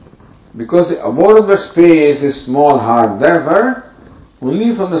 Because the abode of the space is small heart, therefore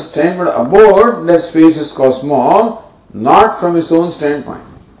only from the standpoint of abode that space is called small, not from its own standpoint.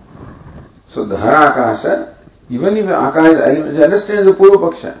 So the Akasha, even if Akasha is elemental, understand the Purva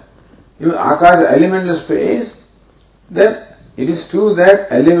Paksha. If Akasha is elemental space, then it is true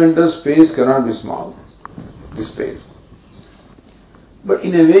that elemental space cannot be small, this space. But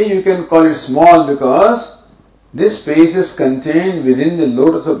in a way you can call it small because this space is contained within the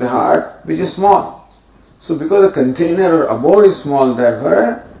lotus of the heart, which is small. So because the container or abode is small,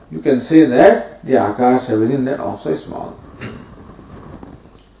 therefore you can say that the Akasha within that also is small.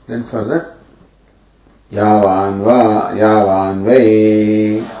 Then further, Yavan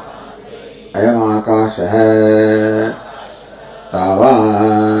vai ayam akasha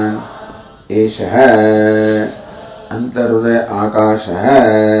tavan esha antarudaya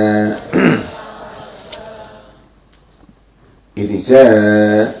akasha iti cha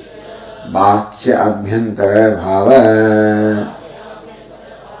bhakya abhyantara bhava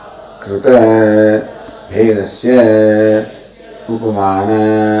kruta bhedasya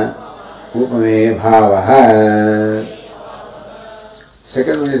upamana upame bhavaha.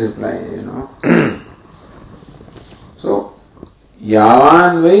 Second one is replying, So,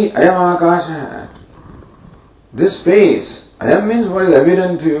 yavan vai ayam akasha. This space, ayam means what is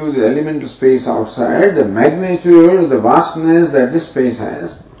evident to you, the elemental space outside, the magnitude, the vastness that this space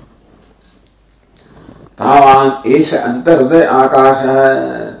has. Tavan esha antarudaya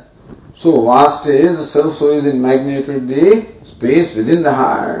akasha. So vast is, so is in magnitude the space within the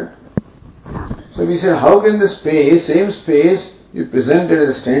heart. So we said, how can the space, same space, be presented as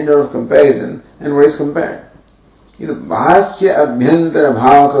a standard of comparison, and what is compared? Bhakya abhyantara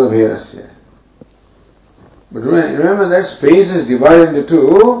bhavakala bhedasya. But remember that space is divided into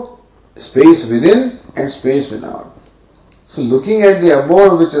two, space within and space without. So looking at the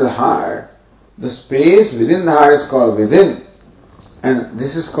abode which is the heart, the space within the heart is called within, and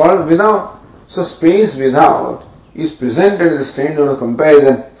this is called without. So space without is presented as a standard of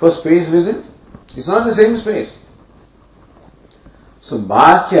comparison for space within. It's not the same space. So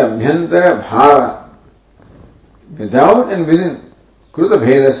bhakya abhyantara bhava, without and within, kruta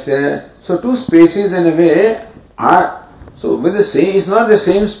bhedasya. So two spaces in a way are, so with the same, it's not the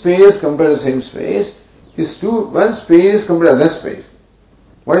same space compared to the same space, it's one space compared to other space.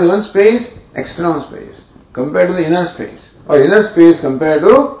 What is one space? External space compared to the inner space, or inner space compared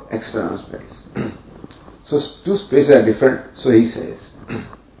to external space. So two spaces are different, so he says.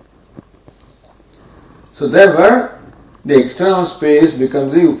 So therefore, the external space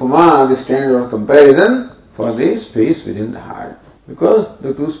becomes the upama, the standard of comparison for the space within the heart, because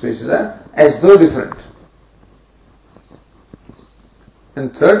the two spaces are as though different.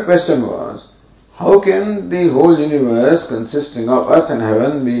 And third question was, how can the whole universe consisting of earth and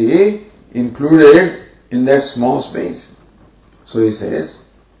heaven be included in that small space? So he says,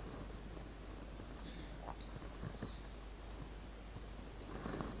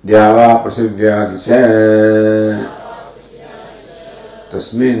 Dyava prasivyagicha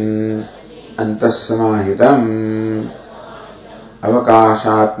tasmin antasamahitam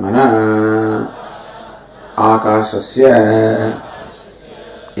avakashatmana akashasya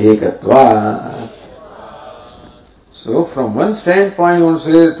ekatva. So from one standpoint you want to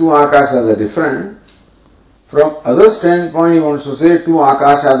say two akashas are different, from other standpoint you want to say two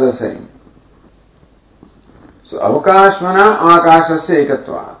akashas are the same. So avakashmana akashasya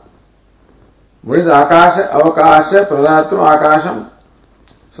ekatva. What is akasha? Avakasha pradatru akasham.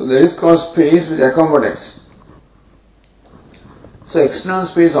 So there is called space which accommodates. So external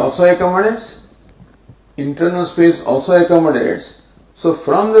space also accommodates, internal space also accommodates. So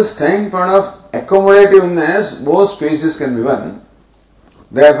from the standpoint of accommodativeness, both spaces can be one.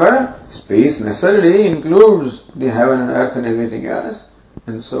 Therefore, space necessarily includes the heaven and earth and everything else.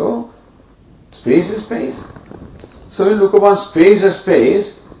 And so, space is space. So we look upon space as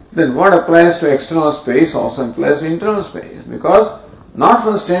space, then what applies to external space also applies to internal space. Because not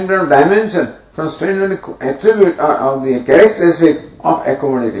from the standpoint of dimension, from the standpoint of attribute of the characteristic of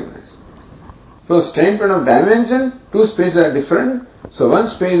accommodativeness. From the standpoint of dimension, two spaces are different. So one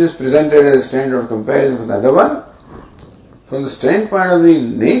space is presented as a standard of comparison for the other one. From the standpoint of the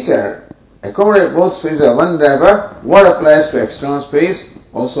nature, accommodate both spaces are one, therefore what applies to external space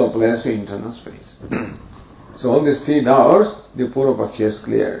also applies to internal space. So all these three doubts, the Purva Paksha is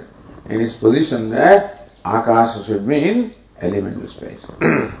cleared. And his position that Akasha should mean elemental space.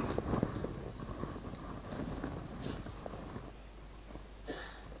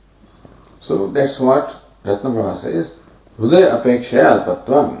 So that's what Ratnaprabha says, Hridaya apekshaya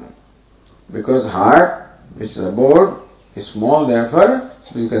alpatvam. Because heart, which is abode, is small, therefore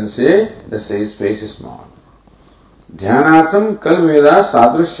you can say the space is small. Dhyanatham kalveda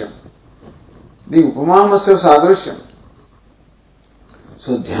sadrishyam. The upamamasya sadrishyam.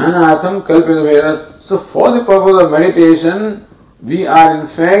 So dhyanatham kalveda. So for the purpose of meditation, we are in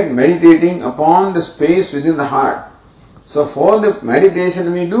fact meditating upon the space within the heart. So for the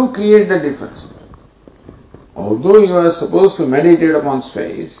meditation, we do create the difference. Although you are supposed to meditate upon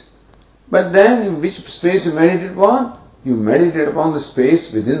space, but then which space you meditate upon? You meditate upon the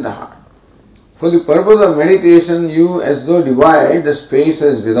space within the heart. For the purpose of meditation, you as though divide the space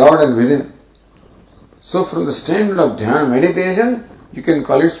as without and within. So from the standpoint of dhyana meditation, you can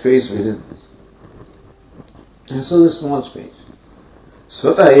call it space within. And so the small space.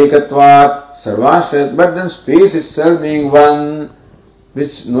 Svata ekatvat sarvashat, but then space itself being one,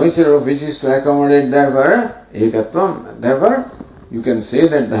 which nature of which is to accommodate therefore ekatvam. Therefore, you can say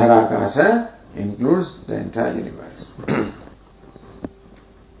that Dharakasha includes the entire universe.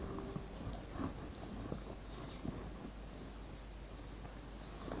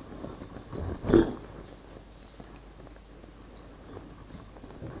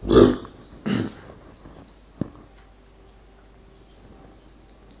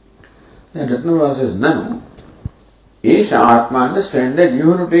 Then Ratnavara says, Nanu, Esha Atma, understand that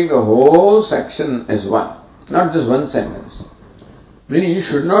you have to take the whole section as one, not just one sentence. Meaning you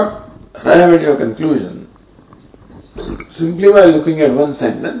should not arrive at your conclusion simply by looking at one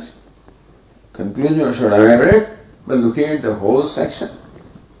sentence. Conclusion you should arrive at by looking at the whole section.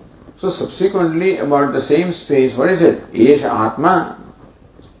 So subsequently about the same space, what is it? Esha Atma.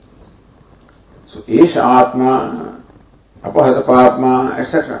 So Esha Atma, Apahatapatma,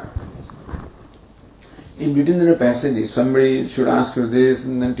 etc. In between there are passages. Somebody should ask you this,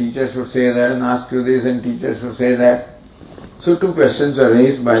 and then teacher should say that, and ask you this, and teacher should say that. So two questions are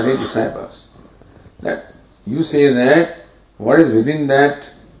raised by the disciples. That you say that what is within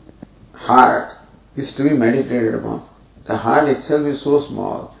that heart is to be meditated upon. The heart itself is so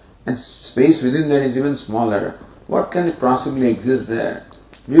small, and space within that is even smaller. What can it possibly exist there?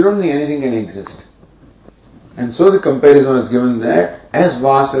 We don't think anything can exist. And so the comparison is given that as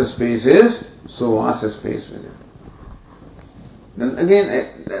vast as space is, so vast as space within. Then again,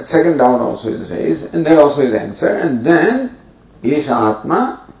 a second doubt also is raised, and that also is answered, and then Esha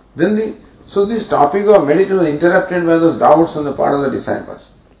Atma, so this topic of meditation was interrupted by those doubts on the part of the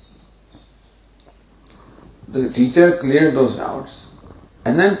disciples. The teacher cleared those doubts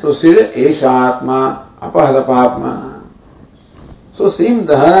and then proceeded Esha Atma, Apahatapatma. So same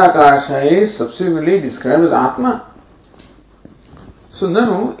Dharakasha is subsequently described as Atma. So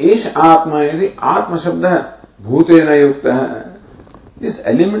nanu Esha Atma yadi Atma Shabda Bhutena Yukta. This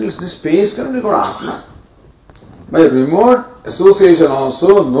element, this space cannot be called Atma. By remote association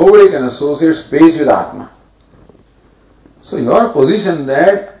also, nobody can associate space with Atma. So your position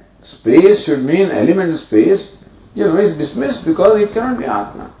that space should mean element space, is dismissed because it cannot be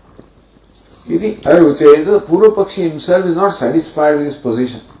Atma. Iti arucheta, Purvapakshi himself is not satisfied with his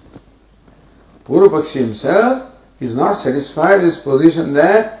position. Purvapakshi himself is not satisfied with his position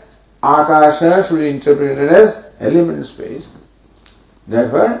that Akasha should be interpreted as element space.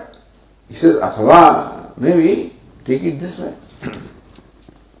 Therefore, he says, Athava, maybe take it this way.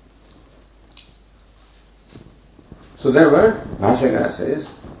 So therefore, Bhashyakara says,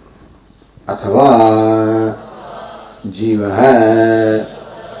 Athava Jiva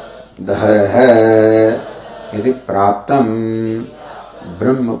Dharah Iti Praptam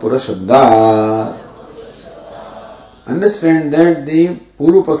Brahmapura Shabda. Understand that the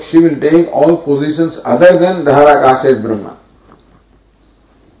Purvapakshi will take all positions other than Dharakasha is Brahma.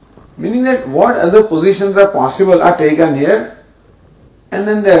 Meaning that what other positions are possible are taken here and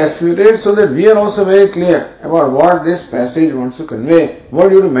then they are refuted so that we are also very clear about what this passage wants to convey,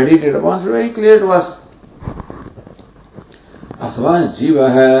 what you to meditate upon. So very clear to us. Athva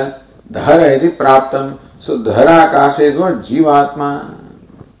jiva dhara iti praptam. So dhara akasha is what? Jivatma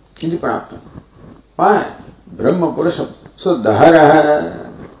iti praptam. Why? Brahma Purusha. So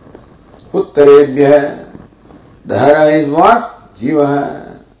dhara uttarebhya. Dhara is what? Jiva.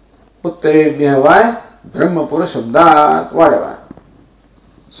 Uttarebhya, why? Brahma Purusha Shabdat, whatever.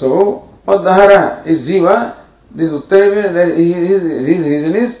 So, what Dhara is Jiva, this Uttarebhya, his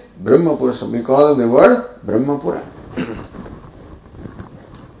reason is Brahma Purusha, because of the word Brahmapura.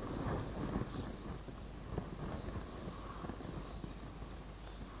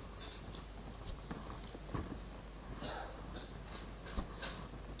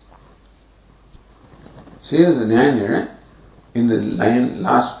 So here's the Nyaya in the line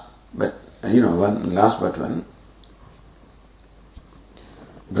last but one.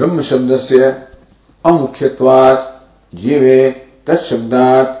 Brahma Shabdasya Amukhyatvat Jive Tat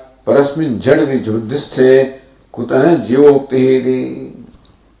Shabdat Parasmin Jad Vijhuddhisthe कुतः जीवोक्ति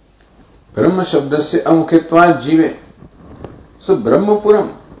ब्रह्म शब्द से अमुख्यत्वात् जीवे. So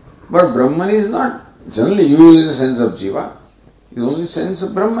Brahmapuram, but Brahman is not generally used in the sense of Jiva. It is only sense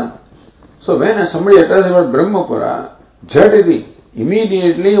of Brahman. So when somebody utters about Brahmapura, jhatiti,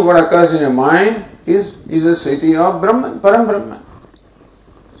 immediately what occurs in your mind is the city of Brahman, Param Brahman.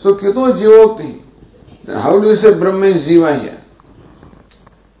 So Kito Jivokti. Then how do you say Brahma is Jiva here?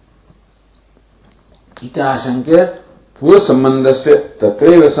 Ita ashankya pura sambandhasya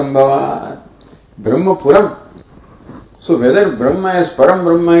tatreva sambhavat Brahmapuram. So whether Brahma is Param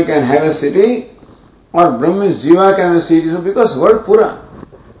Brahma can have a city or Brahma is Jiva can have a city. So because word Pura.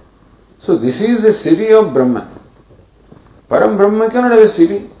 So this is the city of Brahman. Param Brahma cannot have a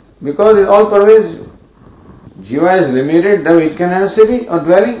city because it is all pervasive. Jiva is limited, though it can have a city or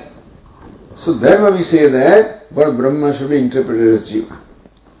dwelling. So therefore we say that word Brahma should be interpreted as Jiva.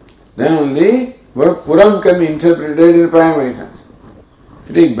 Then only word Puram can be interpreted in primary sense.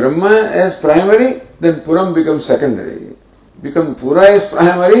 If you take Brahma as primary, then Puram becomes secondary. Become Pura is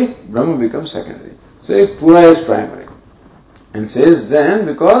primary, Brahma becomes secondary. So if Pura is primary. And says then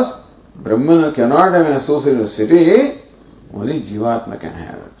because Brahman cannot have an associated city, only Jivatma can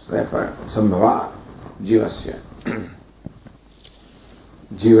have it. So therefore, Sambhava, Jivasya.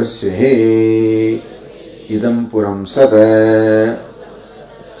 Jivasya he idam puram sata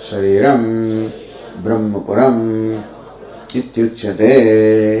shariram brahmapuram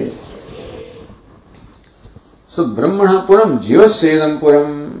ityuchyate. So Brahmana Puram, Jivasya idam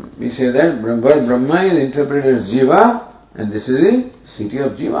puram. We say that word Brahma is interpreted as Jiva and this is the city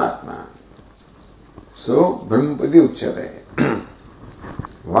of Jivatma. So Brahmapati uchyate.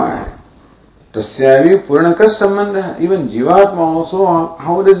 Why? Tasyavi Puranakas Sambandha. Even Jivatma also,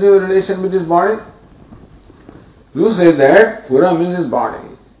 how does he have a relation with his body? You say that Pura means his body.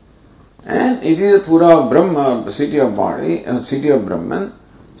 And it is Pura of Brahma, the city of body, city of Brahman.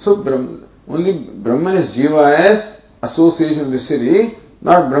 So only Brahman is Jiva as association with the city,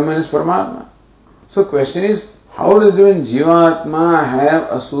 not Brahman is Paramatma. So question is, how does even Jivatma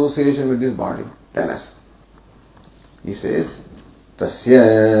have association with this body? Tell us. He says,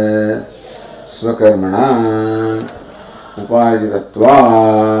 Tasya Swakarmana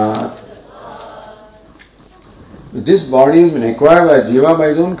Upajitatvat. This body has been acquired by Jiva by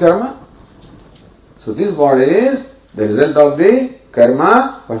his own karma. So this body is the result of the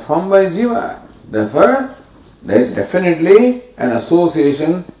karma performed by Jiva. Therefore, there is definitely an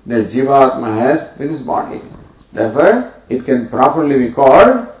association that Jivatma has with his body. Therefore, it can properly be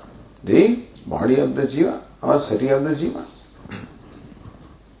called the body of the Jiva or city of the Jiva.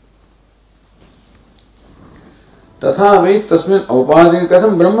 Tathavi tasmin aupadika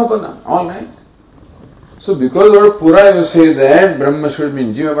katham brahmapadam. All right. So because of Pura you say that Brahma should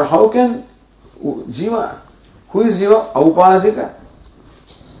mean Jiva, but how can Jiva? Who is Jiva? Aupadika.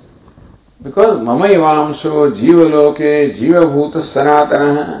 Because Mamayavamsho Jiva Loke Jiva Bhuta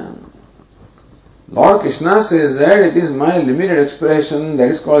Sanatana. Lord Krishna says that it is my limited expression that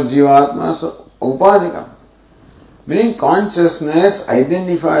is called Jivatma, so Upadika. Meaning consciousness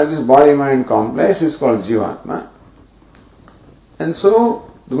identified this body-mind complex is called Jivatma. And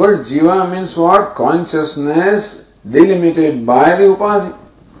so the word Jiva means what? Consciousness delimited by the Upadhi.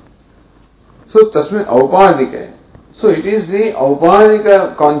 So Tasmin Aupadika. So it is the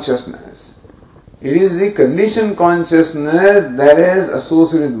Aupadika consciousness. It is the conditioned consciousness that is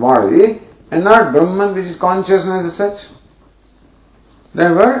associated with body and not Brahman which is consciousness as such.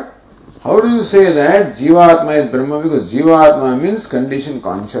 Therefore, how do you say that Jivatma is Brahma? Because Jivatma means conditioned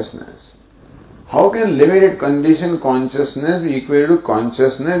consciousness. How can limited conditioned consciousness be equated to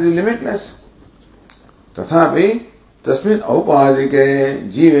consciousness is limitless? Tathapi tasmin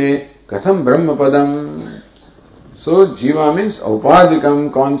aupadike jive katham brahmapadam. So Jiva means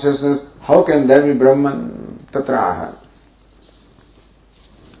aupadikam consciousness. How can that be Brahman? Tatraha.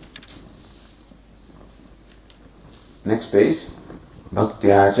 Next page.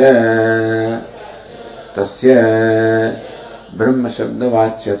 Bhaktya cha tasya brahma shabda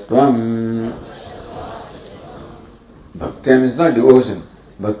vachyatvam. Bhaktya means not devotion.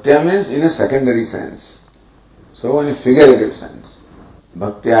 Bhaktya means in a secondary sense. So in a figurative sense.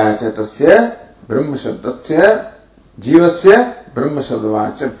 Bhaktya cha tasya brahma shabdasya jivasya brahma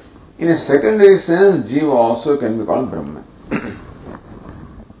shabda vachyam. In a secondary sense, Jiva also can be called Brahman.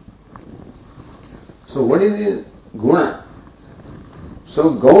 So what is the guna?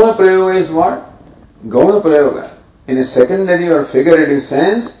 So Gauna Prayoga is what? Gauna Prayoga. In a secondary or figurative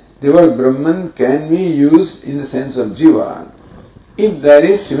sense, the word Brahman can be used in the sense of Jiva if there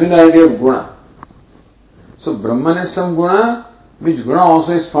is similarity of guna. So Brahman is some guna, which guna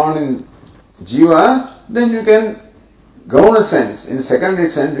also is found in Jiva, then you can Gauna sense, in secondary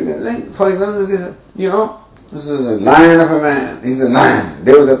sense, you can, like, for example, this is a lion of a man, he's a lion,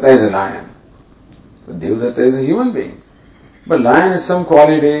 Devadatta is a lion. But Devadatta is a human being. But lion is some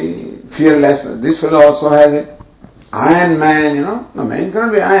quality, fearlessness. This fellow also has it. Iron man, no, man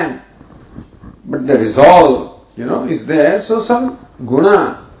cannot be iron. But the resolve, is there. So some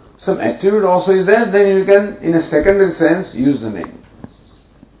guna, some attribute also is there, then you can, in a secondary sense, use the name.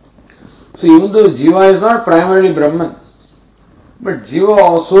 So even though Jiva is not primarily Brahman, but Jiva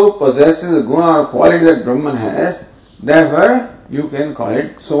also possesses a guna or quality that Brahman has, therefore you can call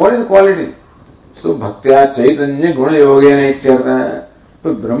it. So what is the quality? So Bhaktya Chaitanya Guna Yogena Ityartha.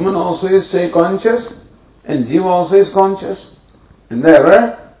 But Brahman also is conscious and Jiva also is conscious. And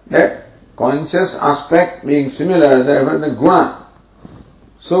therefore that conscious aspect being similar, therefore the guna.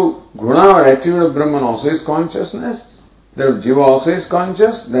 So guna or attribute of Brahman also is consciousness. Therefore Jiva also is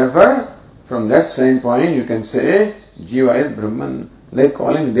conscious. Therefore from that standpoint you can say Jiva is Brahman, like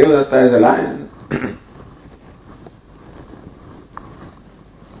calling Devadatta as a lion.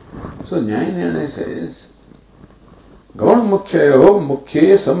 So Nyaya Nirnaya says, Gaun Mukhyayo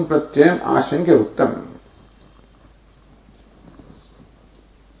Mukhye Sampratyam Ashankya Uttam.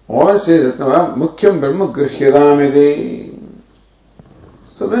 Or says Mukhyam Brahma Grihyaramede.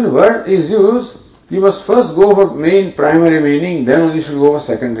 So when word is used, you must first go for main primary meaning, then only should go for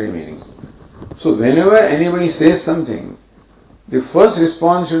secondary meaning. So whenever anybody says something, the first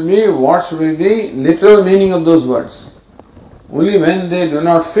response should be what should be the literal meaning of those words. Only when they do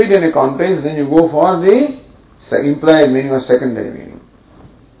not fit in a context, then you go for the implied meaning or secondary meaning.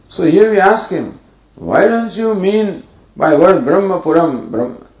 So here we ask him, why don't you mean by word Brahma Puram,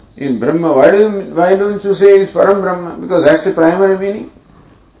 Brahma? In Brahma, why don't you say it is Param Brahma? Because that's the primary meaning.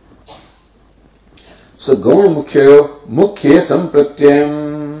 So Gauna Mukhyayo Mukhye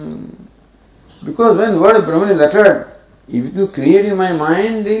Sampratyam. Because when word Brahman is uttered, it will create in my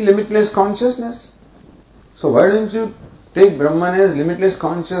mind the limitless consciousness. So why don't you take Brahman as limitless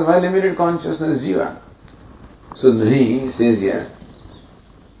consciousness? Why limited consciousness Jiva? So Nahi says here,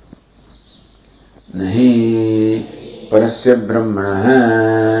 Nahi Parasya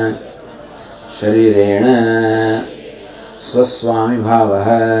Brahmana Sharirena Swaswami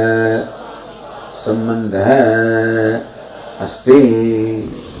Bhavaha Sambandha Asti.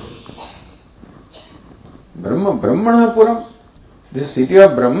 Brahmana Puram, this city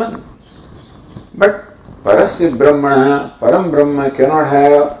of Brahman. But Parasya Brahmana, Param Brahma cannot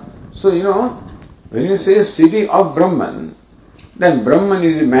have. So when you say city of Brahman, then Brahman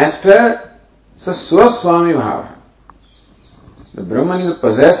is the master, so Swaswami Bhava. The Brahman is the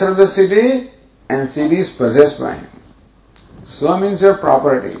possessor of the city and city is possessed by him. Swa means your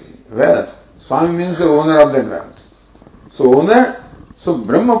property, wealth. Swami means the owner of that wealth. So owner, so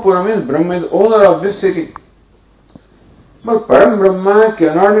Brahmapura means Brahma is owner of this city. But Param Brahma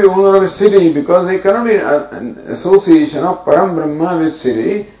cannot be owner of a city because there cannot be an association of Param Brahma with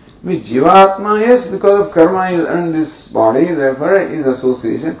city. With Jivatma, yes, because of karma he has earned this body, therefore his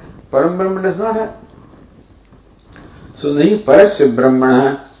association. Param Brahma does not have. So nahi Parasya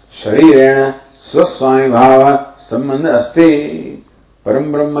Brahmana Sharirena Swaswami Bhava Sambandha Asti.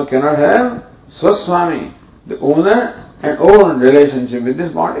 Param Brahma cannot have Swaswami, the owner and own relationship with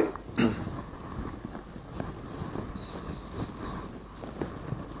this body.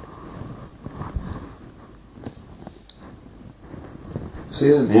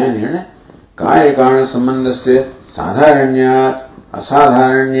 न्यायेन कार्यकारण संबंधस्य साधारण्यात्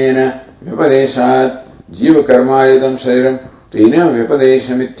असाधारण्येन व्यपदेशात् जीव कर्मायितं शरीरं तेन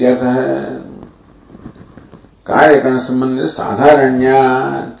व्यपदेशमित्यर्थः. कार्यकारण संबंध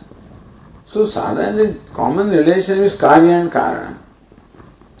साधारण्यात्. So sadhana, the common relation is karya and karana.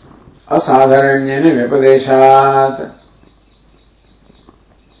 Asadharanyena vyapadeshat.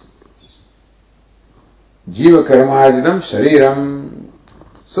 Jiva karmajitam shariram.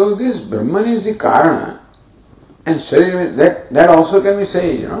 So this Brahman is the karana and sharir, that also can be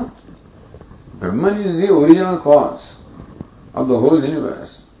said, Brahman is the original cause of the whole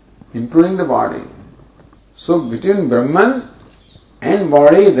universe, including the body. So between Brahman and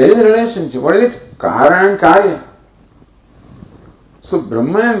body there is a relationship. What is it? Karana and karya. So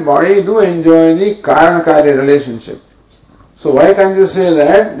Brahman and body do enjoy the karana-karya relationship. So why can't you say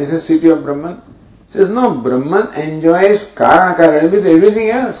that this is city of Brahman? He says no, Brahman enjoys karana-karya with everything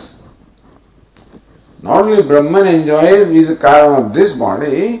else. Not only Brahman enjoys with the karana of this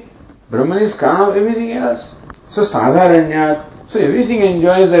body, Brahman is karana of everything else. So sadharanyat, so everything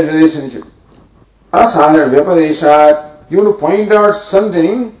enjoys that relationship. Asadhar vyapadeshat, you want to point out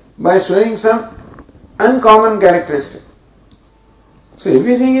something by showing some uncommon characteristic. So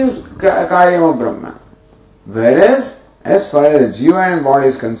everything is karyam of Brahman. Whereas, as far as jiva and body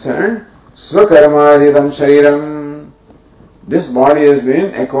is concerned, swakarmadhitam shariram, this body has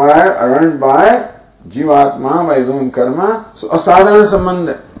been acquired or earned by jivatma, by his own karma. So, asadhana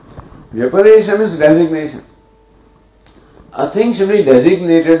sambandha. Vyapadesha means designation. A thing should be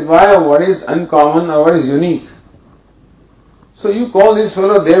designated by what is uncommon or what is unique. So you call this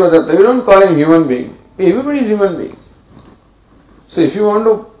fellow Devadatta, you don't call him human being. Everybody is human being. So if you want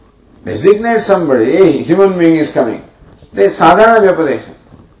to designate somebody, a human being is coming, there is sadhana vyapadesha.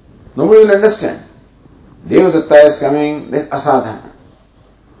 Nobody will understand. Devadatta is coming, there is asadhana.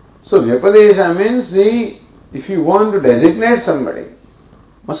 So vyapadesha means if you want to designate somebody,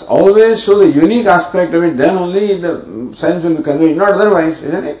 must always show the unique aspect of it, then only the sense will be conveyed, not otherwise,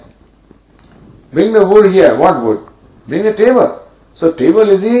 isn't it? Bring the wood here, what wood? Bring a table. So table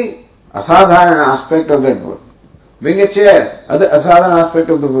is the asadhana aspect of that wood. Bring a chair, other asadhana aspect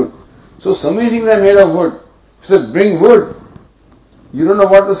of the wood. So many things are made of wood. So bring wood. You don't know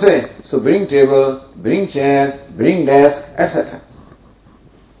what to say. So bring table, bring chair, bring desk, etc.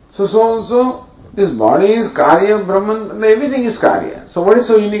 So also, this body is Karya, Brahman, everything is Karya. So what is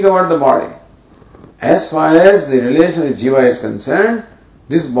so unique about the body? As far as the relation with Jiva is concerned,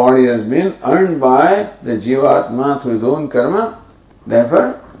 this body has been earned by the Jivatma through his own karma.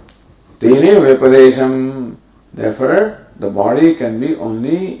 Therefore, Tene Vyapadesham. Therefore, the body can be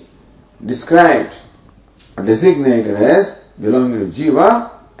only described or designated as belonging to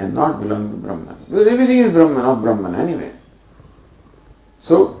Jiva and not belonging to Brahman. Because everything is Brahman, of Brahman anyway.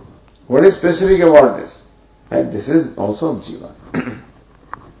 So, what is specific about this? That this is also of Jiva.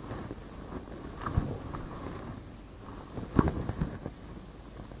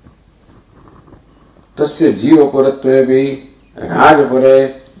 Tasya Jiva Puratvevi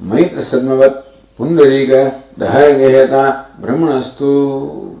Rajapure Maitra Sadmavat Pundarika Daharagehata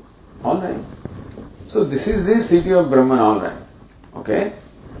Brahmanastu. Alright. So this is the city of Brahman, alright. Okay?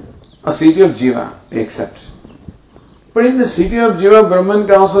 A city of Jiva, he accepts. But in the city of Jiva, Brahman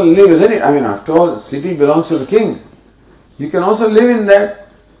can also live, isn't it? I mean, after all, city belongs to the king. You can also live in that.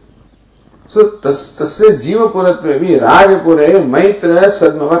 So, tasya Jiva Puratvevi Rajapure Maitra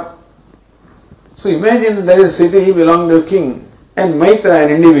Sadmavat. So imagine there is a city belonging to a king and Maitra, an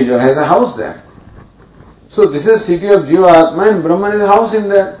individual, has a house there. So this is city of Jiva Atma and Brahman is a house in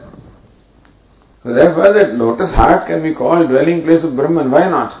there. So therefore that lotus heart can be called dwelling place of Brahman. Why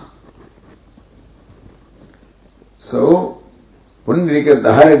not? So Pundarika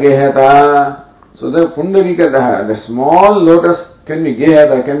Dahar Gehata. So the Pundarika Dahar, the small lotus can be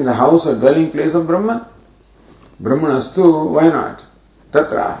Gehata, can be the house or dwelling place of Brahman. Brahmanastu, why not?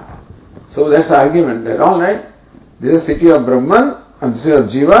 Tatra. So that's the argument that alright, this is city of Brahman and this is of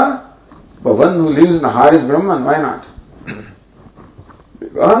Jiva, but one who lives in the heart is Brahman, why not?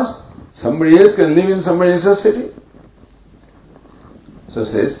 Because somebody else can live in somebody else's city. So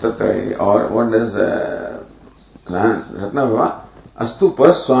says Tatra, or what does Ratnabhava? Astu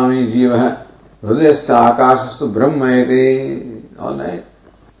Paswami Jiva Hridayastha Akashastu Brahmayate. Alright,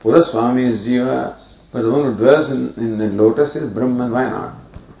 Puraswami is Jiva, but the one who dwells in the lotus is Brahman, why not?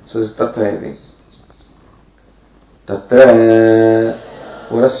 So it's Tatra, I think. Tatra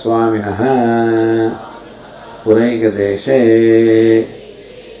Puraswamina Puraigadeshe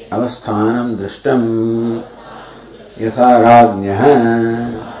Avasthanam Drishtam Yatharagnya.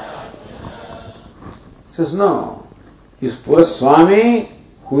 Says no. He's Puraswami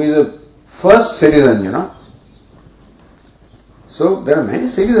who is the first citizen, you know. So there are many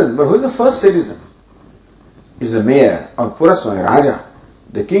citizens, but who is the first citizen? Is the mayor or Puraswami, Raja.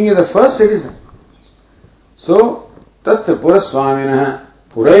 The king is the first citizen. So, Tattva Puraswamina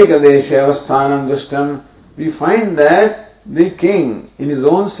Puraikadeshe Avasthanam Dushtam, we find that the king in his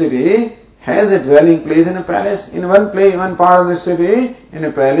own city has a dwelling place in a palace. In one place, one part of the city, in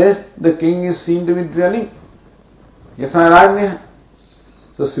a palace, the king is seen to be dwelling. Yatharagnya.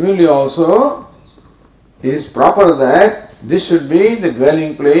 So similarly also, it is proper that this should be the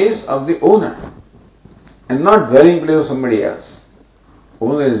dwelling place of the owner and not dwelling place of somebody else.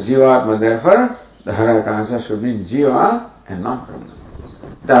 Owner is Jivatma, therefore the Harakasha should be Jiva and not Brahman.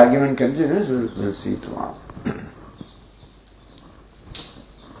 The argument continues, we'll see tomorrow.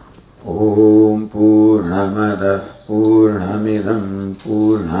 Om Purnamadah Purnamidam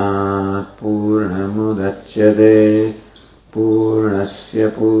Purnat Purnamudachyate Purnasya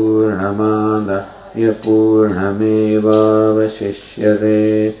Purnamadaya Purnameva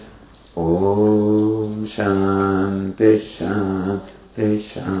Vashishyate. Om Shanti Shanti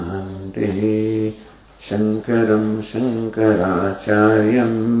Shanti. Shankaram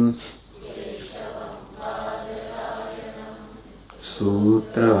Shankaracharyam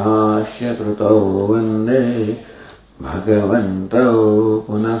सूत्रभाष्यकृतौ वन्दे भगवन्तौ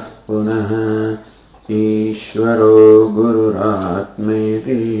पुनः पुनः। ईश्वरो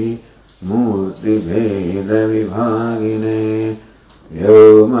गुरुरात्मेति मूर्तिभेदविभागिने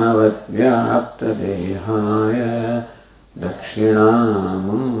व्योमवद्व्याप्तदेहाय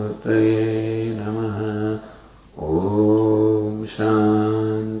दक्षिणामूर्तये नमः। ॐ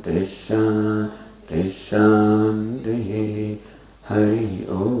शान्तिः शान्तिः शान्तिः। हरि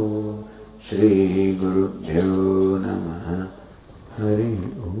ओम्। श्रीगुरुभ्यो नमः।